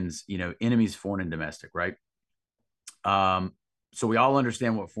mentions, enemies, foreign and domestic, right? So we all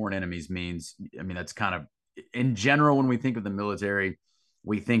understand what foreign enemies means. I mean, that's kind of, in general, when we think of the military,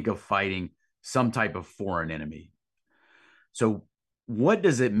 we think of fighting some type of foreign enemy. So what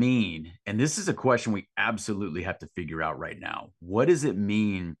does it mean? And this is a question we absolutely have to figure out right now. What does it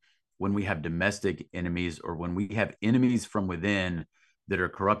mean when we have domestic enemies, or when we have enemies from within that are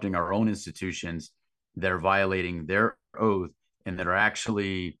corrupting our own institutions, that are violating their oath, and that have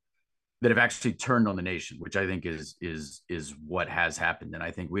actually turned on the nation, which I think is what has happened. And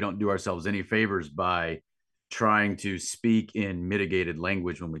I think we don't do ourselves any favors by trying to speak in mitigated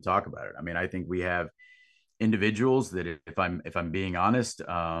language when we talk about it. I mean, I think we have individuals that, if I'm being honest,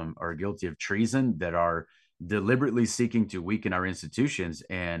 are guilty of treason, that are deliberately seeking to weaken our institutions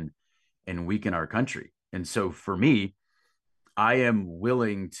and weaken our country. And so for me, I am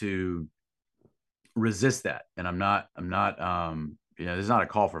willing to resist that. And this is not a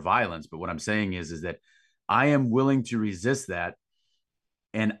call for violence, but what I'm saying is that I am willing to resist that.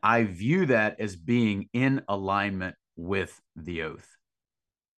 And I view that as being in alignment with the oath.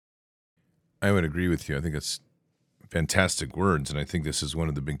 I would agree with you. I think it's fantastic words, and I think this is one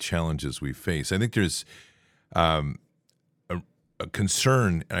of the big challenges we face. I think there's um, a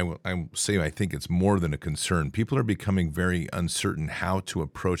concern, and I will say I think it's more than a concern. People are becoming very uncertain how to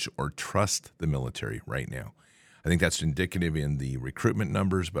approach or trust the military right now. I think that's indicative in the recruitment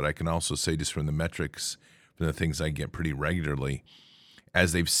numbers, but I can also say just from the metrics, from the things I get pretty regularly,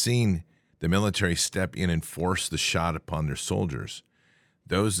 as they've seen the military step in and force the shot upon their soldiers,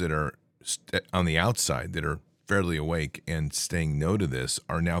 those that are on the outside that are fairly awake and saying no to this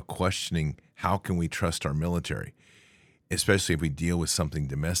are now questioning how can we trust our military, especially if we deal with something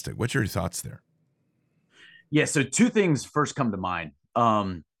domestic. What's your thoughts there? Yeah, so two things first come to mind.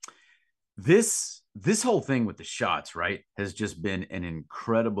 This whole thing with the shots, right, has just been an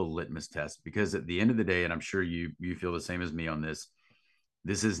incredible litmus test because at the end of the day, and I'm sure you feel the same as me on this,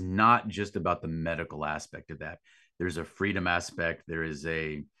 this is not just about the medical aspect of that. There's a freedom aspect. There is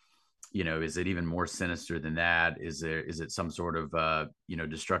a, is it even more sinister than that? Is it some sort of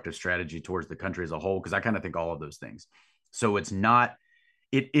destructive strategy towards the country as a whole? Because I kind of think all of those things. So it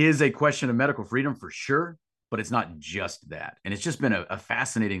is a question of medical freedom for sure, but it's not just that. And it's just been a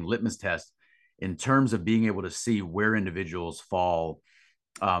fascinating litmus test in terms of being able to see where individuals fall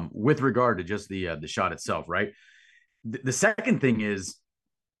with regard to just the shot itself, right? The second thing is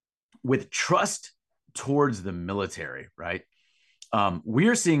with trust towards the military, right? We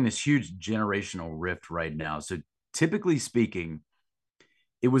are seeing this huge generational rift right now. So typically speaking,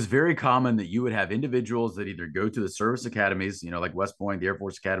 it was very common that you would have individuals that either go to the service academies, like West Point, the Air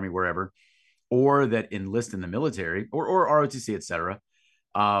Force Academy, wherever, or that enlist in the military or ROTC, et cetera,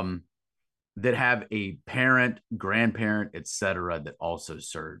 that have a parent, grandparent, et cetera, that also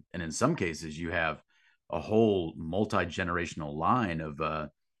served. And in some cases, you have a whole multi-generational line of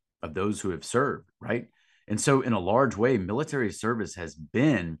those who have served, right? And so in a large way, military service has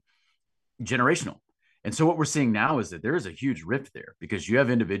been generational. And so what we're seeing now is that there is a huge rift there because you have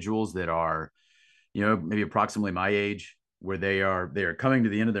individuals that are, maybe approximately my age, where they are coming to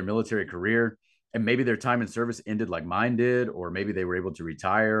the end of their military career, and maybe their time in service ended like mine did, or maybe they were able to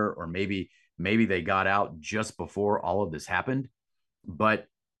retire, or maybe they got out just before all of this happened. But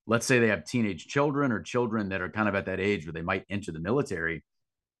let's say they have teenage children or children that are kind of at that age where they might enter the military.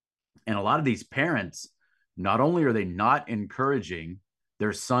 And a lot of these parents, not only are they not encouraging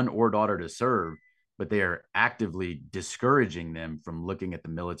their son or daughter to serve, but they are actively discouraging them from looking at the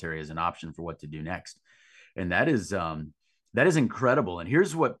military as an option for what to do next. And that is incredible. And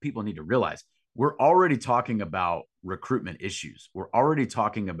here's what people need to realize. We're already talking about recruitment issues. We're already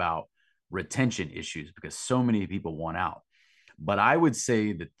talking about retention issues because so many people want out. But I would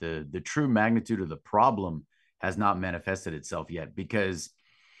say that the true magnitude of the problem has not manifested itself yet because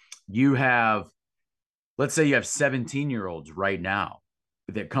let's say you have 17-year-olds right now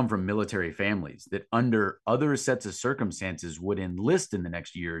that come from military families that under other sets of circumstances would enlist in the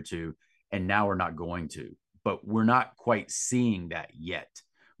next year or two and now are not going to. But we're not quite seeing that yet.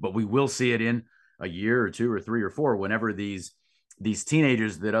 But we will see it in a year or two or three or four whenever these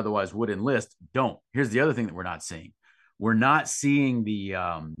teenagers that otherwise would enlist don't. Here's the other thing that we're not seeing. We're not seeing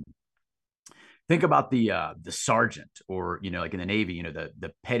think about the sergeant or, like in the Navy,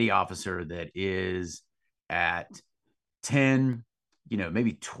 the petty officer that is at 10,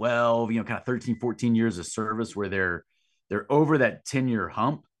 maybe 12, kind of 13, 14 years of service where they're over that 10-year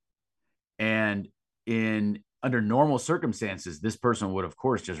hump. And under normal circumstances, this person would, of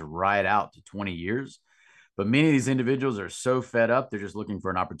course, just ride out to 20 years. But many of these individuals are so fed up, they're just looking for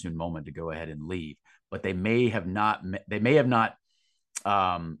an opportune moment to go ahead and leave. But they may have not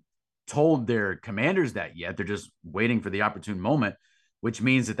told their commanders that yet. They're just waiting for the opportune moment, which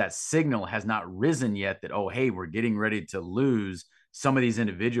means that signal has not risen yet that, oh, hey, we're getting ready to lose some of these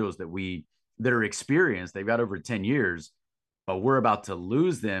individuals that are experienced. They've got over 10 years, but we're about to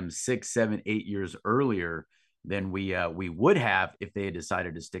lose them 6, 7, 8 years earlier than we would have if they had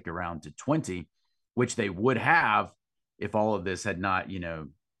decided to stick around to 20, which they would have if all of this had not,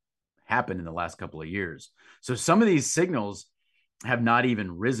 happened in the last couple of years. So some of these signals have not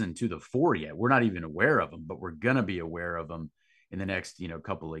even risen to the fore yet. We're not even aware of them, but we're going to be aware of them in the next,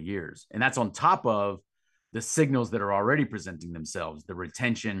 couple of years. And that's on top of the signals that are already presenting themselves, the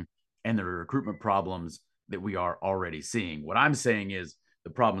retention and the recruitment problems that we are already seeing. What I'm saying is the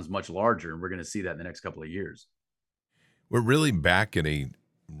problem is much larger, and we're going to see that in the next couple of years. We're really back at a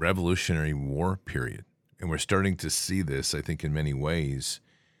Revolutionary War period. and we're starting to see this, I think, in many ways.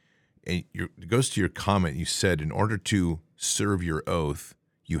 And it goes to your comment. You said in order to serve your oath,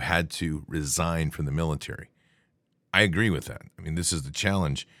 you had to resign from the military. I agree with that. I mean, this is the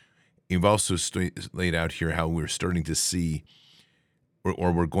challenge. You've also laid out here how we're starting to see,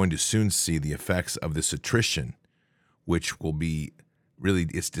 or we're going to soon see, the effects of this attrition, which will be really,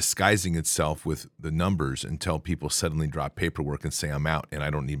 it's disguising itself with the numbers until people suddenly drop paperwork and say, I'm out and I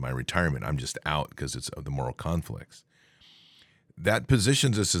don't need my retirement. I'm just out because it's of the moral conflicts. That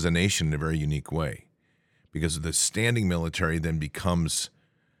positions us as a nation in a very unique way, because the standing military then becomes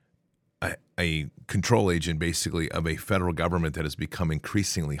a control agent, basically, of a federal government that has become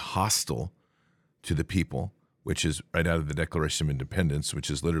increasingly hostile to the people, which is right out of the Declaration of Independence,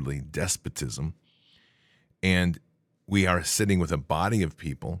 which is literally despotism. And we are sitting with a body of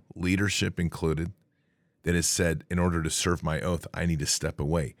people, leadership included, that has said, in order to serve my oath, I need to step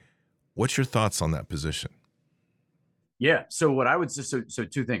away. What's your thoughts on that position? Yeah. So what I would say, so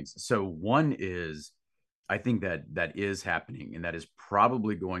two things. So one is, I think that is happening, and that is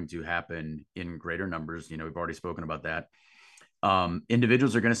probably going to happen in greater numbers. We've already spoken about that.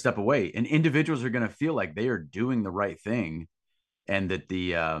 Individuals are going to step away, and individuals are going to feel like they are doing the right thing, and that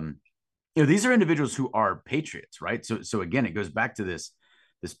these are individuals who are patriots, right? So again, it goes back to this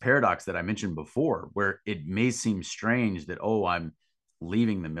paradox that I mentioned before, where it may seem strange that, oh, I'm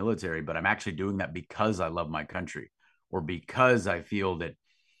leaving the military, but I'm actually doing that because I love my country, or because I feel that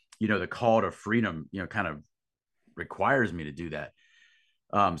the call to freedom kind of requires me to do that.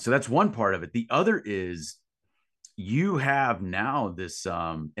 So that's one part of it. The other is, you have now this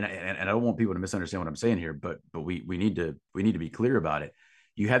and I don't want people to misunderstand what I'm saying here, but we need to be clear about it.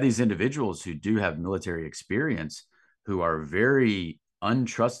 You have these individuals who do have military experience, who are very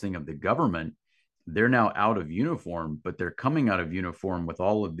untrusting of the government. They're now out of uniform, but they're coming out of uniform with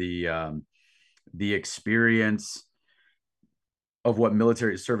all of the experience of what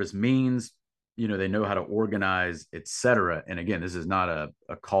military service means. They know how to organize, etc. And again, this is not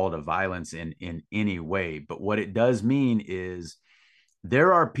a call to violence in any way, but what it does mean is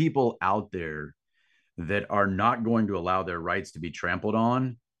there are people out there that are not going to allow their rights to be trampled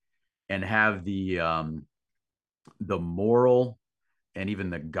on, and have the moral and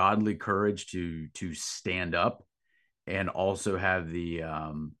even the godly courage to stand up, and also have the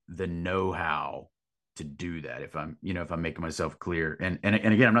know-how to do that. If I'm making myself clear, and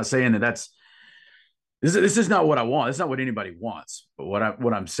again, I'm not saying that this is not what I want. It's not what anybody wants. But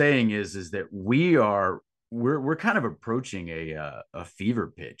what I'm saying is that we're kind of approaching a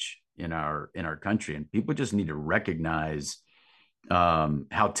fever pitch in our country, and people just need to recognize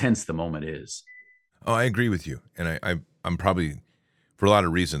how tense the moment is. Oh, I agree with you. And I'm probably, for a lot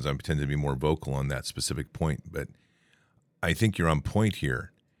of reasons, I tend to be more vocal on that specific point. But I think you're on point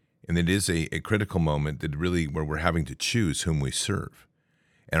here. And it is a critical moment that really, where we're having to choose whom we serve.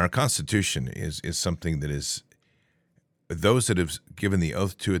 And our Constitution is something that is, those that have given the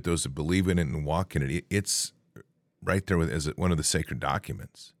oath to it, those that believe in it and walk in it, it's right there as one of the sacred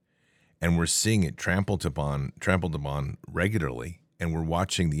documents. And we're seeing it trampled upon regularly, and we're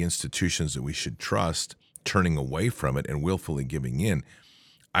watching the institutions that we should trust turning away from it and willfully giving in.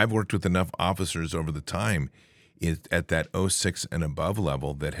 I've worked with enough officers over the time at that 06 and above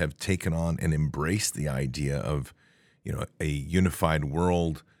level that have taken on and embraced the idea of a unified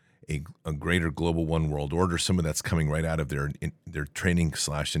world, a greater global one world order. Some of that's coming right out of their training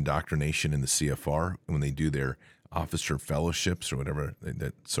 / indoctrination in the CFR when they do their officer fellowships or whatever,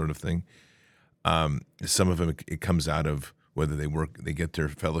 that sort of thing. Some of them, it comes out of whether they get their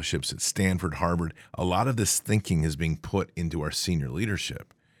fellowships at Stanford, Harvard. A lot of this thinking is being put into our senior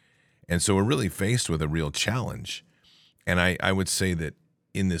leadership. And so we're really faced with a real challenge. And I would say that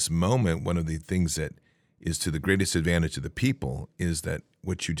in this moment, one of the things that is to the greatest advantage of the people is that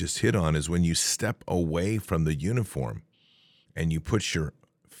what you just hit on is when you step away from the uniform and you put your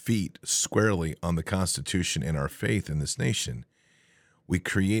feet squarely on the Constitution and our faith in this nation, we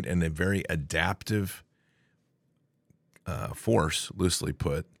create a very adaptive force, loosely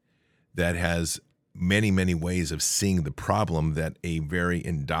put, that has many, many ways of seeing the problem that a very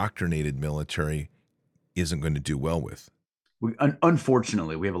indoctrinated military isn't going to do well with.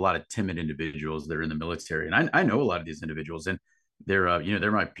 Unfortunately, we have a lot of timid individuals that are in the military, and I know a lot of these individuals, and they're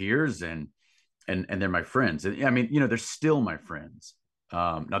they're my peers, and they're my friends, and I mean, they're still my friends.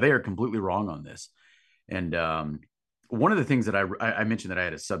 Now they are completely wrong on this, and one of the things that I mentioned, that I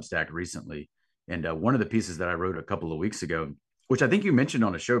had a Substack recently, and one of the pieces that I wrote a couple of weeks ago, which I think you mentioned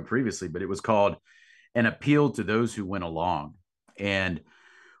on a show previously, but it was called "An Appeal to Those Who Went Along," and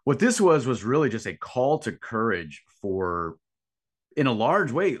what this was really just a call to courage for in a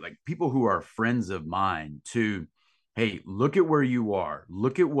large way, like people who are friends of mine, to, hey, look at where you are,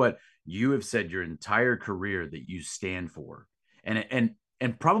 look at what you have said your entire career that you stand for, and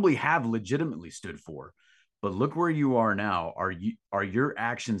probably have legitimately stood for, but look where you are now. Are your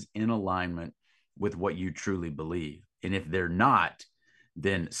actions in alignment with what you truly believe? And if they're not,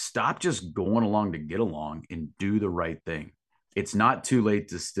 then stop just going along to get along and do the right thing. It's not too late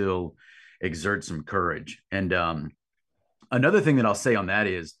to still exert some courage. And another thing that I'll say on that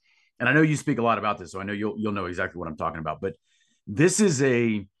is, and I know you speak a lot about this, so I know you'll know exactly what I'm talking about. But this is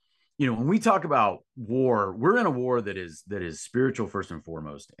when we talk about war, we're in a war that is spiritual first and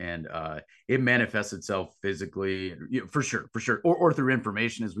foremost, and it manifests itself physically, for sure, or through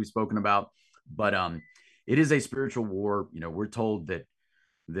information, as we've spoken about. But it is a spiritual war. We're told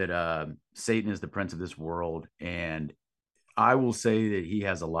that Satan is the prince of this world, and I will say that he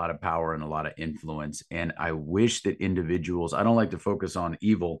has a lot of power and a lot of influence. And I wish that individuals, I don't like to focus on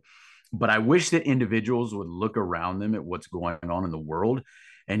evil, but I wish that individuals would look around them at what's going on in the world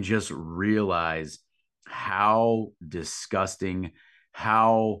and just realize how disgusting,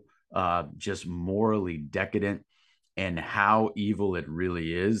 how just morally decadent, and how evil it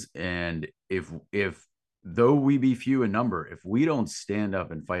really is. And if though we be few in number, if we don't stand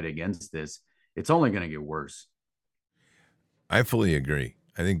up and fight against this, it's only going to get worse. I fully agree.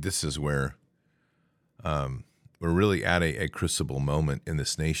 I think this is where we're really at a crucible moment in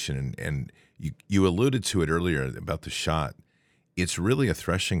this nation. And you alluded to it earlier about the shot. It's really a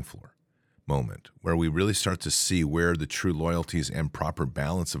threshing floor moment where we really start to see where the true loyalties and proper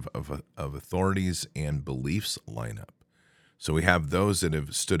balance of authorities and beliefs line up. So we have those that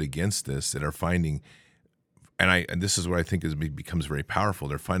have stood against this that are finding, and this is what I think becomes very powerful.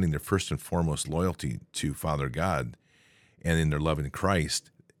 They're finding their first and foremost loyalty to Father God, and in their love in Christ.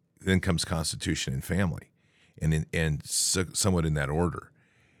 Then comes constitution and family, and somewhat in that order.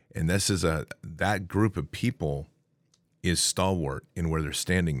 And this is that group of people is stalwart in where they're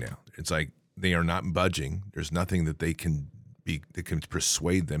standing now. It's like they are not budging. There's nothing that they can be that can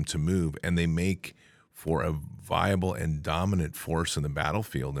persuade them to move, and they make for a viable and dominant force in the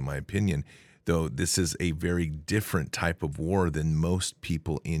battlefield, in my opinion. Though this is a very different type of war than most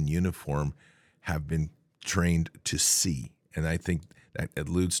people in uniform have been trained to see. And I think that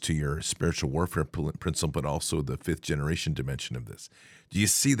alludes to your spiritual warfare principle, but also the fifth generation dimension of this. Do you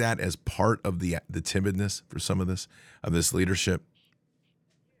see that as part of the timidness for some of this leadership?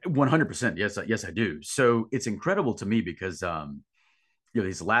 100%. Yes, I do. So it's incredible to me because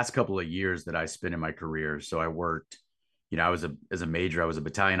these last couple of years that I spent in my career. So I worked, I was as a major, I was a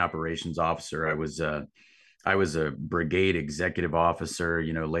battalion operations officer. I was a brigade executive officer.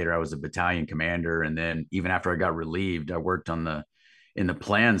 Later I was a battalion commander, and then even after I got relieved, I worked in the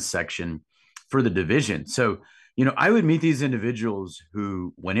plans section for the division. So I would meet these individuals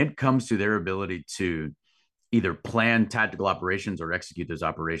who, when it comes to their ability to either plan tactical operations or execute those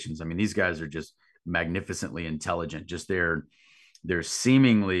operations, I mean, these guys are just magnificently intelligent. Just their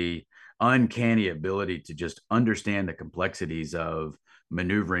seemingly uncanny ability to just understand the complexities of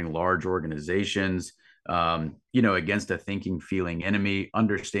maneuvering large organizations, against a thinking, feeling enemy,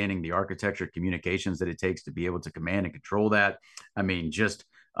 understanding the architecture, communications that it takes to be able to command and control that. I mean, just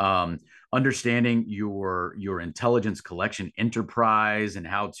understanding your intelligence collection enterprise and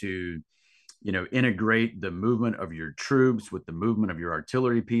how to, integrate the movement of your troops with the movement of your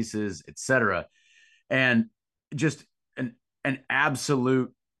artillery pieces, etc. And just an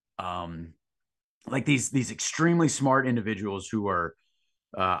absolute like these extremely smart individuals who are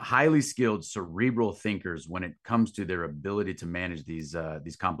highly skilled cerebral thinkers when it comes to their ability to manage these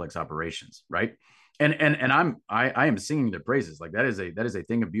complex operations, right? And I am singing their praises. Like that is a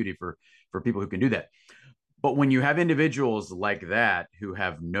thing of beauty for people who can do that. But when you have individuals like that who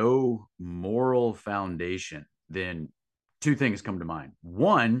have no moral foundation, then two things come to mind.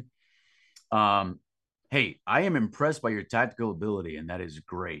 One, hey, I am impressed by your tactical ability, and that is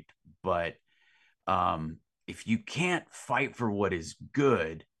great. But if you can't fight for what is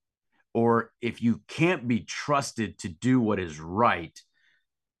good, or if you can't be trusted to do what is right,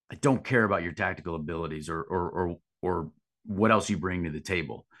 I don't care about your tactical abilities or what else you bring to the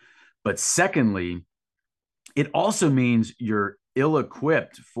table. But secondly, it also means you're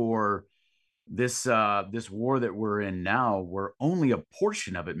ill-equipped for this war that we're in now, where only a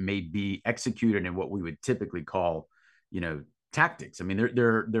portion of it may be executed in what we would typically call, tactics. I mean,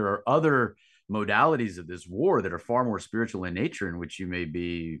 there are other modalities of this war that are far more spiritual in nature, in which you may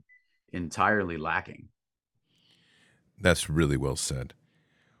be entirely lacking. That's really well said.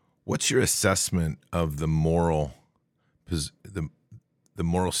 What's your assessment of the moral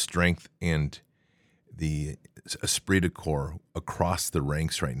strength and the esprit de corps across the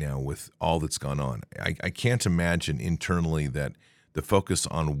ranks right now with all that's gone on. I can't imagine internally that the focus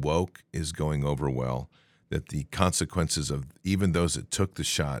on woke is going over well, that the consequences of even those that took the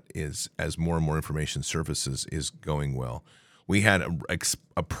shot is, as more and more information surfaces, is going well. We had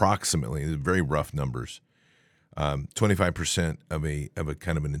approximately, very rough numbers, 25% of a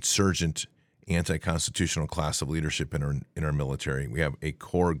kind of an insurgent, anti-constitutional class of leadership in our military. We have a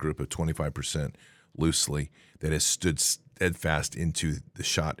core group of 25% loosely that has stood steadfast into the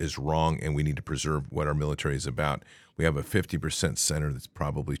shot is wrong and we need to preserve what our military is about. We have a 50% center that's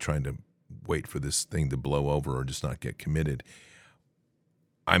probably trying to wait for this thing to blow over or just not get committed.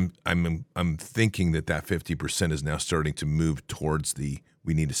 I'm thinking that 50% is now starting to move towards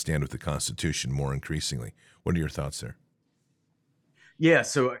we need to stand with the Constitution more increasingly. What are your thoughts there? Yeah,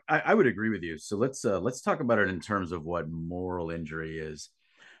 so I would agree with you. So let's talk about it in terms of what moral injury is.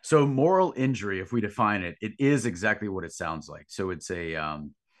 So moral injury, if we define it, it is exactly what it sounds like. So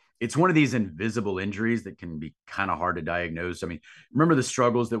it's one of these invisible injuries that can be kind of hard to diagnose. I mean, remember the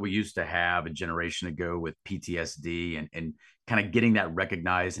struggles that we used to have a generation ago with PTSD and kind of getting that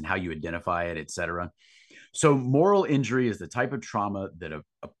recognized and how you identify it, et cetera. So moral injury is the type of trauma that a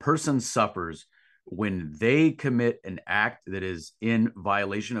person suffers when they commit an act that is in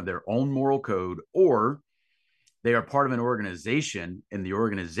violation of their own moral code, or they are part of an organization and the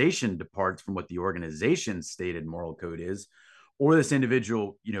organization departs from what the organization's stated moral code is, or this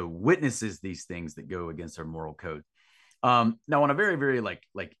individual, witnesses these things that go against their moral code. Now, on a very, very like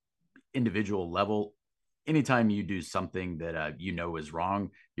individual level, anytime you do something that is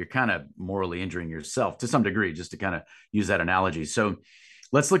wrong, you're kind of morally injuring yourself to some degree, just to kind of use that analogy. So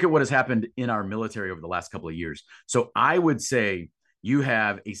let's look at what has happened in our military over the last couple of years. So I would say you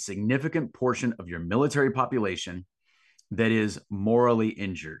have a significant portion of your military population that is morally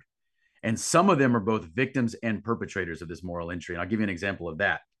injured. And some of them are both victims and perpetrators of this moral injury. And I'll give you an example of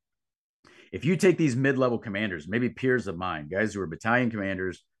that. If you take these mid-level commanders, maybe peers of mine, guys who are battalion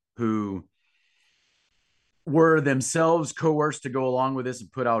commanders who were themselves coerced to go along with this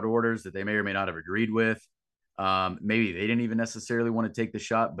and put out orders that they may or may not have agreed with. Maybe they didn't even necessarily want to take the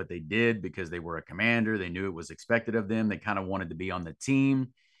shot, but they did because they were a commander. They knew it was expected of them. They kind of wanted to be on the team.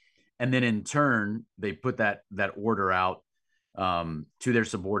 And then in turn, they put that order out to their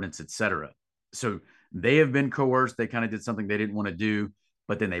subordinates, et cetera. So they have been coerced. They kind of did something they didn't want to do,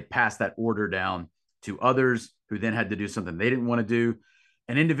 but then they passed that order down to others who then had to do something they didn't want to do.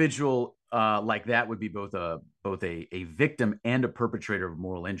 An individual like that would be both a victim and a perpetrator of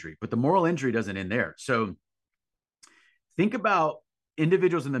moral injury. But the moral injury doesn't end there. So think about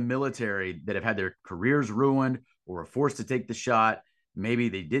individuals in the military that have had their careers ruined or were forced to take the shot. Maybe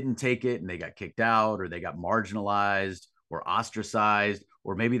they didn't take it and they got kicked out, or they got marginalized or ostracized,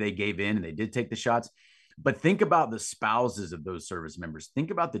 or maybe they gave in and they did take the shots. But think about the spouses of those service members.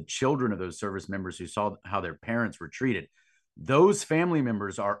 Think about the children of those service members who saw how their parents were treated. Those family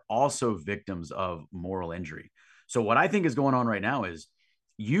members are also victims of moral injury. So what I think is going on right now is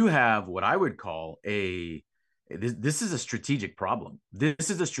you have what I would call this is a strategic problem. This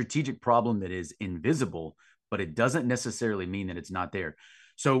is a strategic problem that is invisible, but it doesn't necessarily mean that it's not there.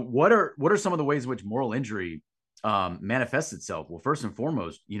 So what are some of the ways in which moral injury manifests itself? Well, first and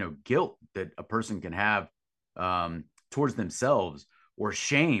foremost, guilt that a person can have towards themselves, or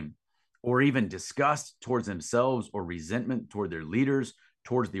shame, or even disgust towards themselves, or resentment toward their leaders,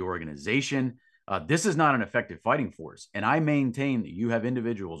 towards the organization. This is not an effective fighting force. And I maintain that you have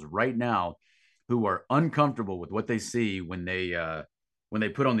individuals right now who are uncomfortable with what they see when they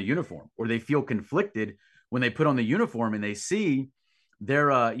put on the uniform, or they feel conflicted when they put on the uniform and they see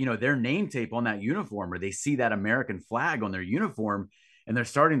their name tape on that uniform, or they see that American flag on their uniform, and they're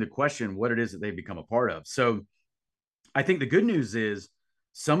starting to question what it is that they've become a part of. So I think the good news is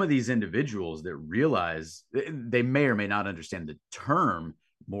some of these individuals that realize they may or may not understand the term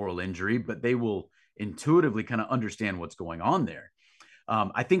moral injury, but they will intuitively kind of understand what's going on there.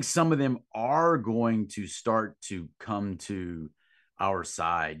 I think some of them are going to start to come to our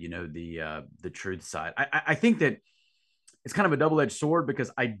side, the truth side. I think that it's kind of a double-edged sword, because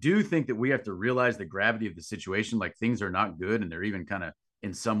I do think that we have to realize the gravity of the situation. Like, things are not good, and they're even kind of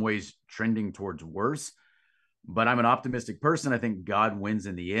in some ways trending towards worse. But I'm an optimistic person. I think God wins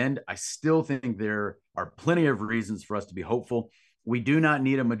in the end. I still think there are plenty of reasons for us to be hopeful. We do not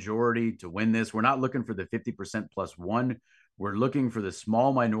need a majority to win this. We're not looking for the 50% plus one. We're looking for the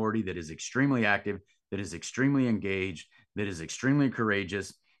small minority that is extremely active, that is extremely engaged, that is extremely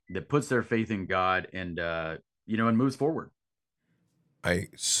courageous, that puts their faith in God and moves forward. I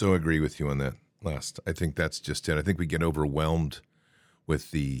so agree with you on that last. I think that's just it. I think we get overwhelmed with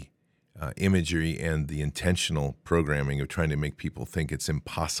the imagery and the intentional programming of trying to make people think it's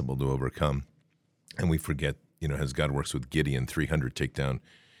impossible to overcome. And we forget, as God works with Gideon, 300 take down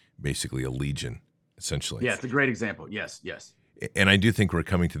basically a legion, essentially. Yeah, it's a great example. Yes, yes. And I do think we're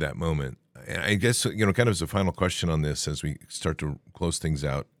coming to that moment. And I guess, kind of as a final question on this, as we start to close things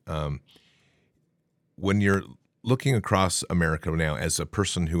out, when you're looking across America now as a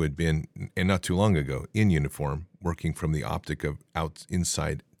person who had been, and not too long ago, in uniform, working from the optic of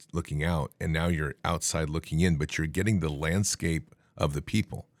inside looking out, and now you're outside looking in, but you're getting the landscape of the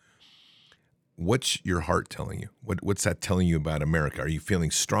people. What's your heart telling you? What's that telling you about America? Are you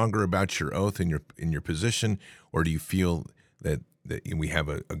feeling stronger about your oath in your position, or do you feel that we have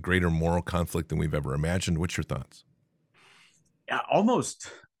a greater moral conflict than we've ever imagined? What's your thoughts? Yeah,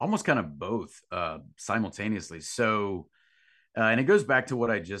 almost kind of both simultaneously. So, and it goes back to what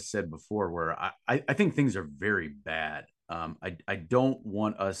I just said before, where I think things are very bad. I don't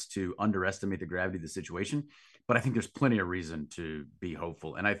want us to underestimate the gravity of the situation, but I think there's plenty of reason to be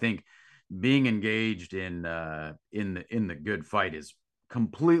hopeful. And I think being engaged in the good fight is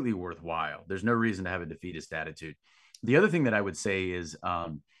completely worthwhile. There's no reason to have a defeatist attitude. The other thing that I would say is,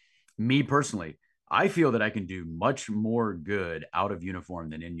 me personally, I feel that I can do much more good out of uniform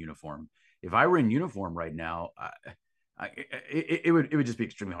than in uniform. If I were in uniform right now, it would just be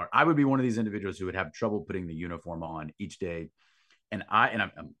extremely hard. I would be one of these individuals who would have trouble putting the uniform on each day. And I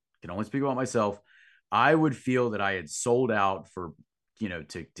can only speak about myself. I would feel that I had sold out for,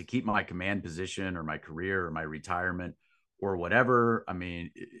 to keep my command position or my career or my retirement or whatever. I mean,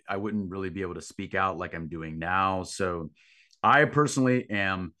 I wouldn't really be able to speak out like I'm doing now. So I personally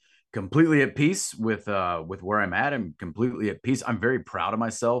am completely at peace with where I'm at. I'm completely at peace. I'm very proud of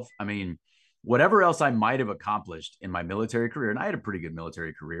myself. I mean, whatever else I might have accomplished in my military career, and I had a pretty good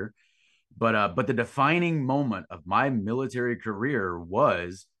military career, but the defining moment of my military career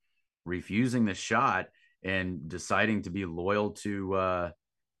was refusing the shot and deciding to be loyal to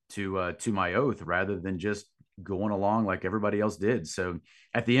my oath rather than just going along like everybody else did. So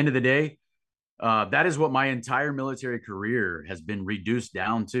at the end of the day, that is what my entire military career has been reduced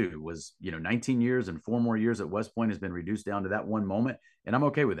down to, was 19 years and 4 more years at West Point has been reduced down to that one moment. And I'm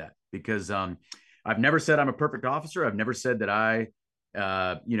okay with that, because I've never said I'm a perfect officer. I've never said that I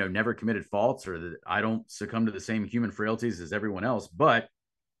never committed faults or that I don't succumb to the same human frailties as everyone else. But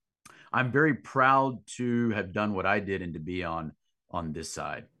I'm very proud to have done what I did and to be on this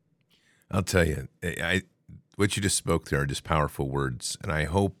side. I'll tell you, what you just spoke there are just powerful words. And I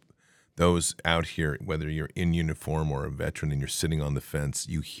hope those out here, whether you're in uniform or a veteran and you're sitting on the fence,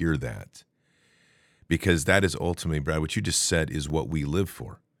 you hear that. Because that is ultimately, Brad, what you just said is what we live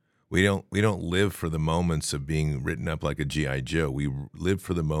for. We don't live for the moments of being written up like a G.I. Joe. We live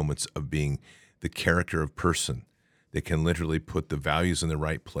for the moments of being the character of person that can literally put the values in the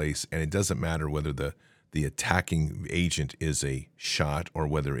right place. And it doesn't matter whether the attacking agent is a shot or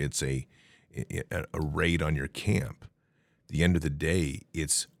whether it's a raid on your camp. At the end of the day,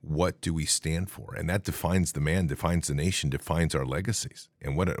 it's what do we stand for? And that defines the man, defines the nation, defines our legacies.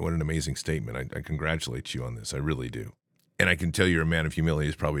 And what an amazing statement. I congratulate you on this. I really do. And I can tell you're a man of humility.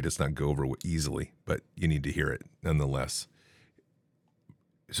 It probably does not go over easily, but you need to hear it nonetheless.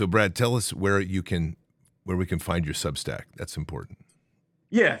 So, Brad, tell us where we can find your Substack. That's important.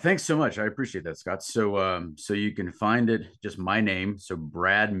 Yeah, thanks so much. I appreciate that, Scott. So you can find it, just my name, so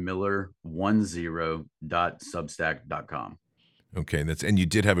bradmiller10.substack.com. Okay, and you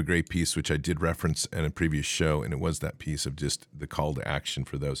did have a great piece, which I did reference in a previous show, and it was that piece of just the call to action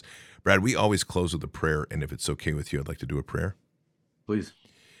for those. Brad, we always close with a prayer, and if it's okay with you, I'd like to do a prayer. Please.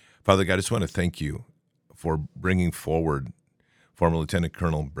 Father God, I just want to thank you for bringing forward former Lieutenant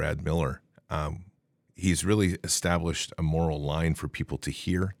Colonel Brad Miller. He's really established a moral line for people to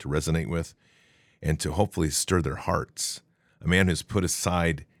hear, to resonate with, and to hopefully stir their hearts. A man who's put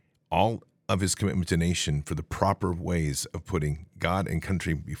aside all of his commitment to nation for the proper ways of putting God and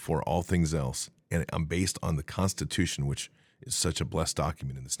country before all things else, and based on the Constitution, which is such a blessed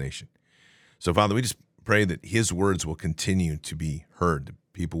document in this nation. So, Father, we just pray that his words will continue to be heard.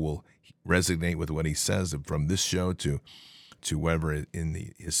 People will resonate with what he says, from this show to whatever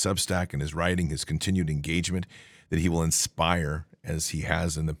in his Substack and his writing, his continued engagement, that he will inspire, as he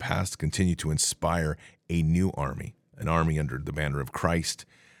has in the past, continue to inspire a new army, an army under the banner of Christ,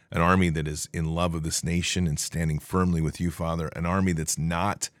 an army that is in love of this nation and standing firmly with you, Father, an army that's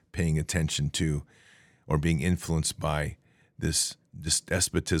not paying attention to or being influenced by this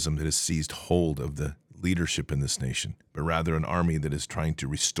despotism that has seized hold of the leadership in this nation, but rather an army that is trying to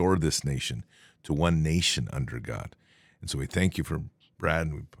restore this nation to one nation under God. And so we thank you for Brad,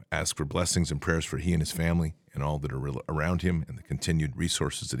 and we ask for blessings and prayers for he and his family and all that are around him and the continued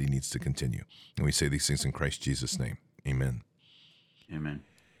resources that he needs to continue. And we say these things in Christ Jesus' name. Amen. Amen.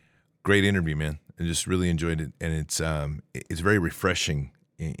 Great interview, man. I just really enjoyed it, and it's very refreshing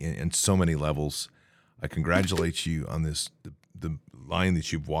in so many levels. I congratulate you on the line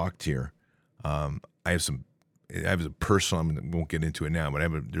that you've walked here. I have a personal. I won't get into it now,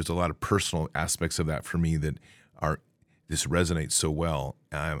 but there's a lot of personal aspects of that for me that this resonates so well.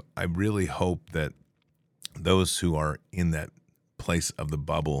 I really hope that those who are in that place of the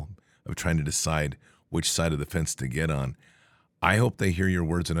bubble of trying to decide which side of the fence to get on, I hope they hear your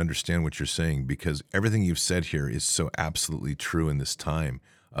words and understand what you're saying, because everything you've said here is so absolutely true in this time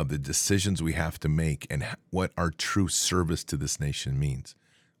of the decisions we have to make and what our true service to this nation means.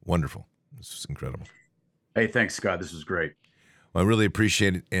 Wonderful. This is incredible. Hey, thanks, Scott. This was great. Well, I really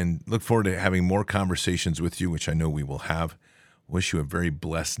appreciate it and look forward to having more conversations with you, which I know we will have. Wish you a very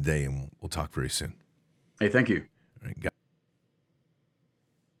blessed day, and we'll talk very soon. Hey, thank you. All right,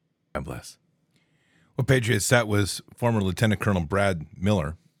 God bless. Well, Patriots, that was former Lieutenant Colonel Brad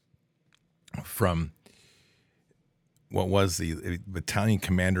Miller from what was the battalion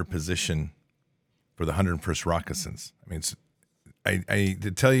commander position for the 101st Rocketsons. I mean, I to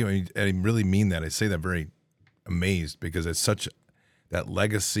tell you, I really mean that. I say that very amazed, because it's such that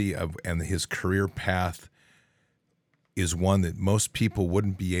legacy and his career path is one that most people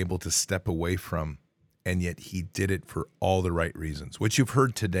wouldn't be able to step away from, and yet he did it for all the right reasons. What you've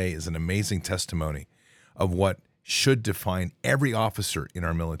heard today is an amazing testimony of what should define every officer in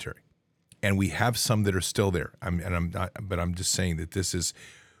our military. And we have some that are still there. But I'm just saying that this is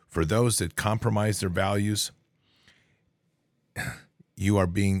for those that compromise their values. You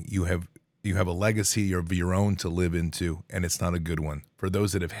have a legacy of your own to live into, and it's not a good one. For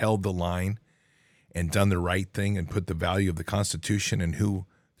those that have held the line and done the right thing and put the value of the Constitution and who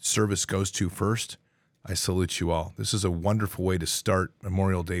service goes to first, I salute you all. This is a wonderful way to start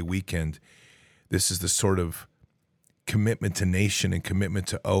Memorial Day weekend. This is the sort of commitment to nation and commitment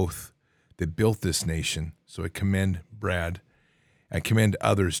to oath that built this nation. So I commend Brad. I commend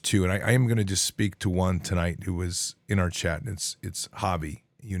others too. And I am going to just speak to one tonight who was in our chat, and it's Javi.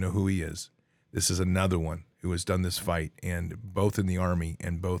 You know who he is. This is another one who has done this fight, and both in the Army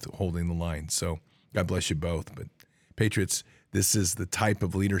and both holding the line. So God bless you both. But Patriots, this is the type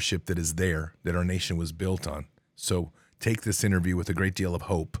of leadership that is there, that our nation was built on. So take this interview with a great deal of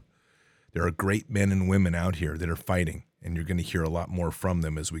hope. There are great men and women out here that are fighting, and you're going to hear a lot more from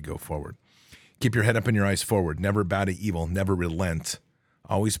them as we go forward. Keep your head up and your eyes forward. Never bow to evil. Never relent.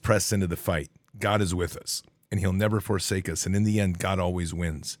 Always press into the fight. God is with us, and he'll never forsake us. And in the end, God always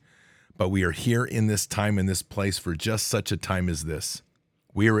wins. But we are here in this time, in this place, for just such a time as this.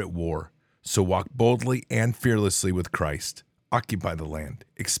 We are at war. So walk boldly and fearlessly with Christ. Occupy the land.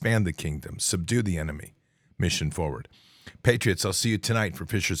 Expand the kingdom. Subdue the enemy. Mission forward. Patriots, I'll see you tonight for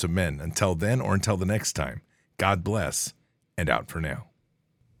Fishers of Men. Until then, or until the next time, God bless, and out for now.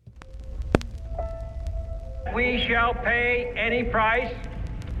 We shall pay any price,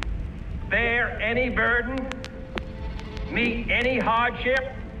 bear any burden, meet any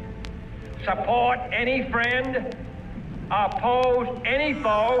hardship, support any friend, oppose any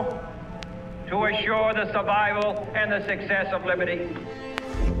foe, to assure the survival and the success of liberty.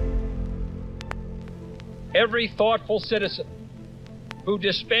 Every thoughtful citizen who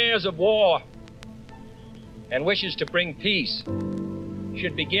despairs of war and wishes to bring peace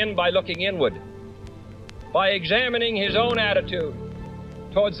should begin by looking inward, by examining his own attitude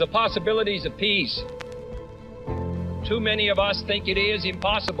towards the possibilities of peace. Too many of us think it is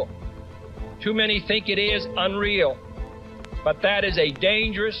impossible. Too many think it is unreal. But that is a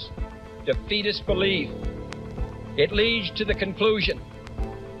dangerous, defeatist belief. It leads to the conclusion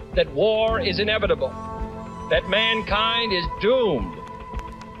that war is inevitable, that mankind is doomed,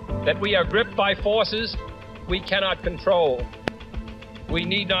 that we are gripped by forces we cannot control. We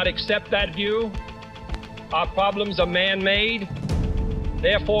need not accept that view. Our problems are man-made,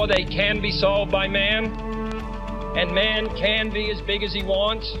 therefore they can be solved by man, and man can be as big as he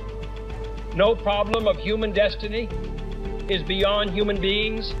wants. No problem of human destiny is beyond human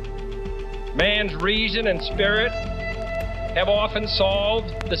beings. Man's reason and spirit have often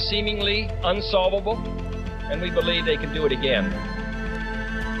solved the seemingly unsolvable, and we believe they can do it again.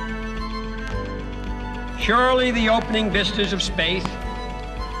 Surely the opening vistas of space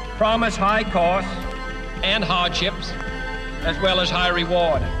promise high costs and hardships, as well as high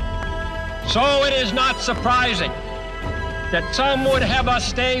reward. So it is not surprising that some would have us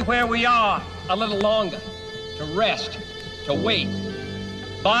stay where we are a little longer, to rest, to wait.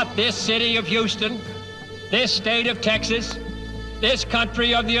 But this city of Houston, this state of Texas, This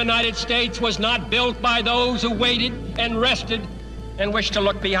country of the United States was not built by those who waited and rested and wished to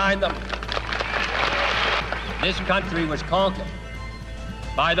look behind them. This country was conquered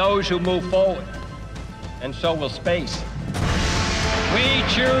by those who move forward, and so will space. We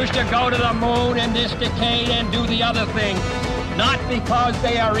choose to go to the moon in this decade and do the other thing, not because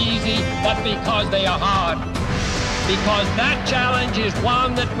they are easy, but because they are hard. Because that challenge is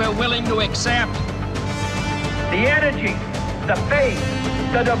one that we're willing to accept. The energy, the faith,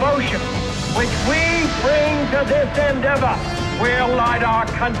 the devotion which we bring to this endeavor will light our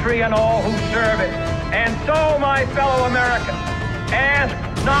country and all who serve it. And so, my fellow Americans, ask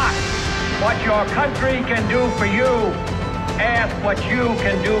not what your country can do for you, ask what you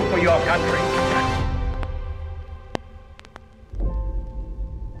can do for your country.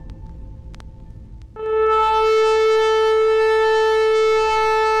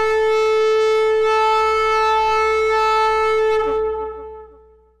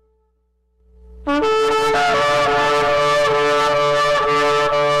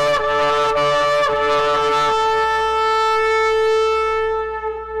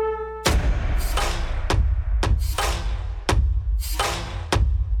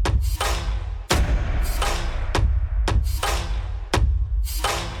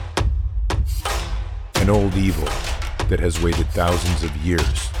 An old evil that has waited thousands of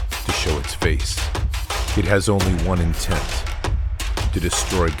years to show its face. It has only one intent: to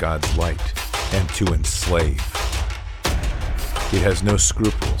destroy God's light and to enslave. It has no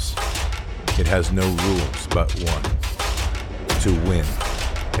scruples. It has no rules but one: to win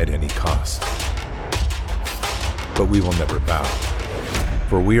at any cost. But we will never bow,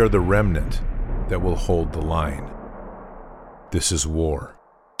 for we are the remnant that will hold the line. This is war.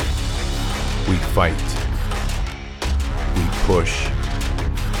 We fight. We push.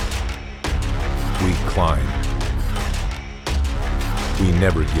 We climb. We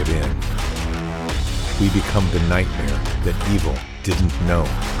never give in. We become the nightmare that evil didn't know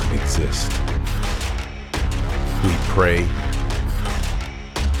could exist. We pray.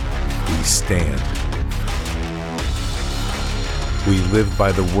 We stand. We live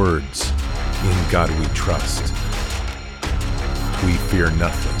by the words, "In God we trust." We fear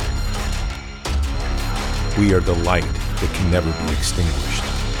nothing. We are the light that can never be extinguished.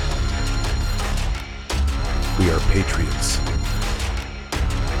 We are patriots.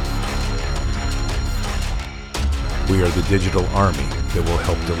 We are the digital army that will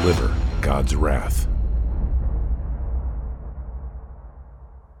help deliver God's wrath.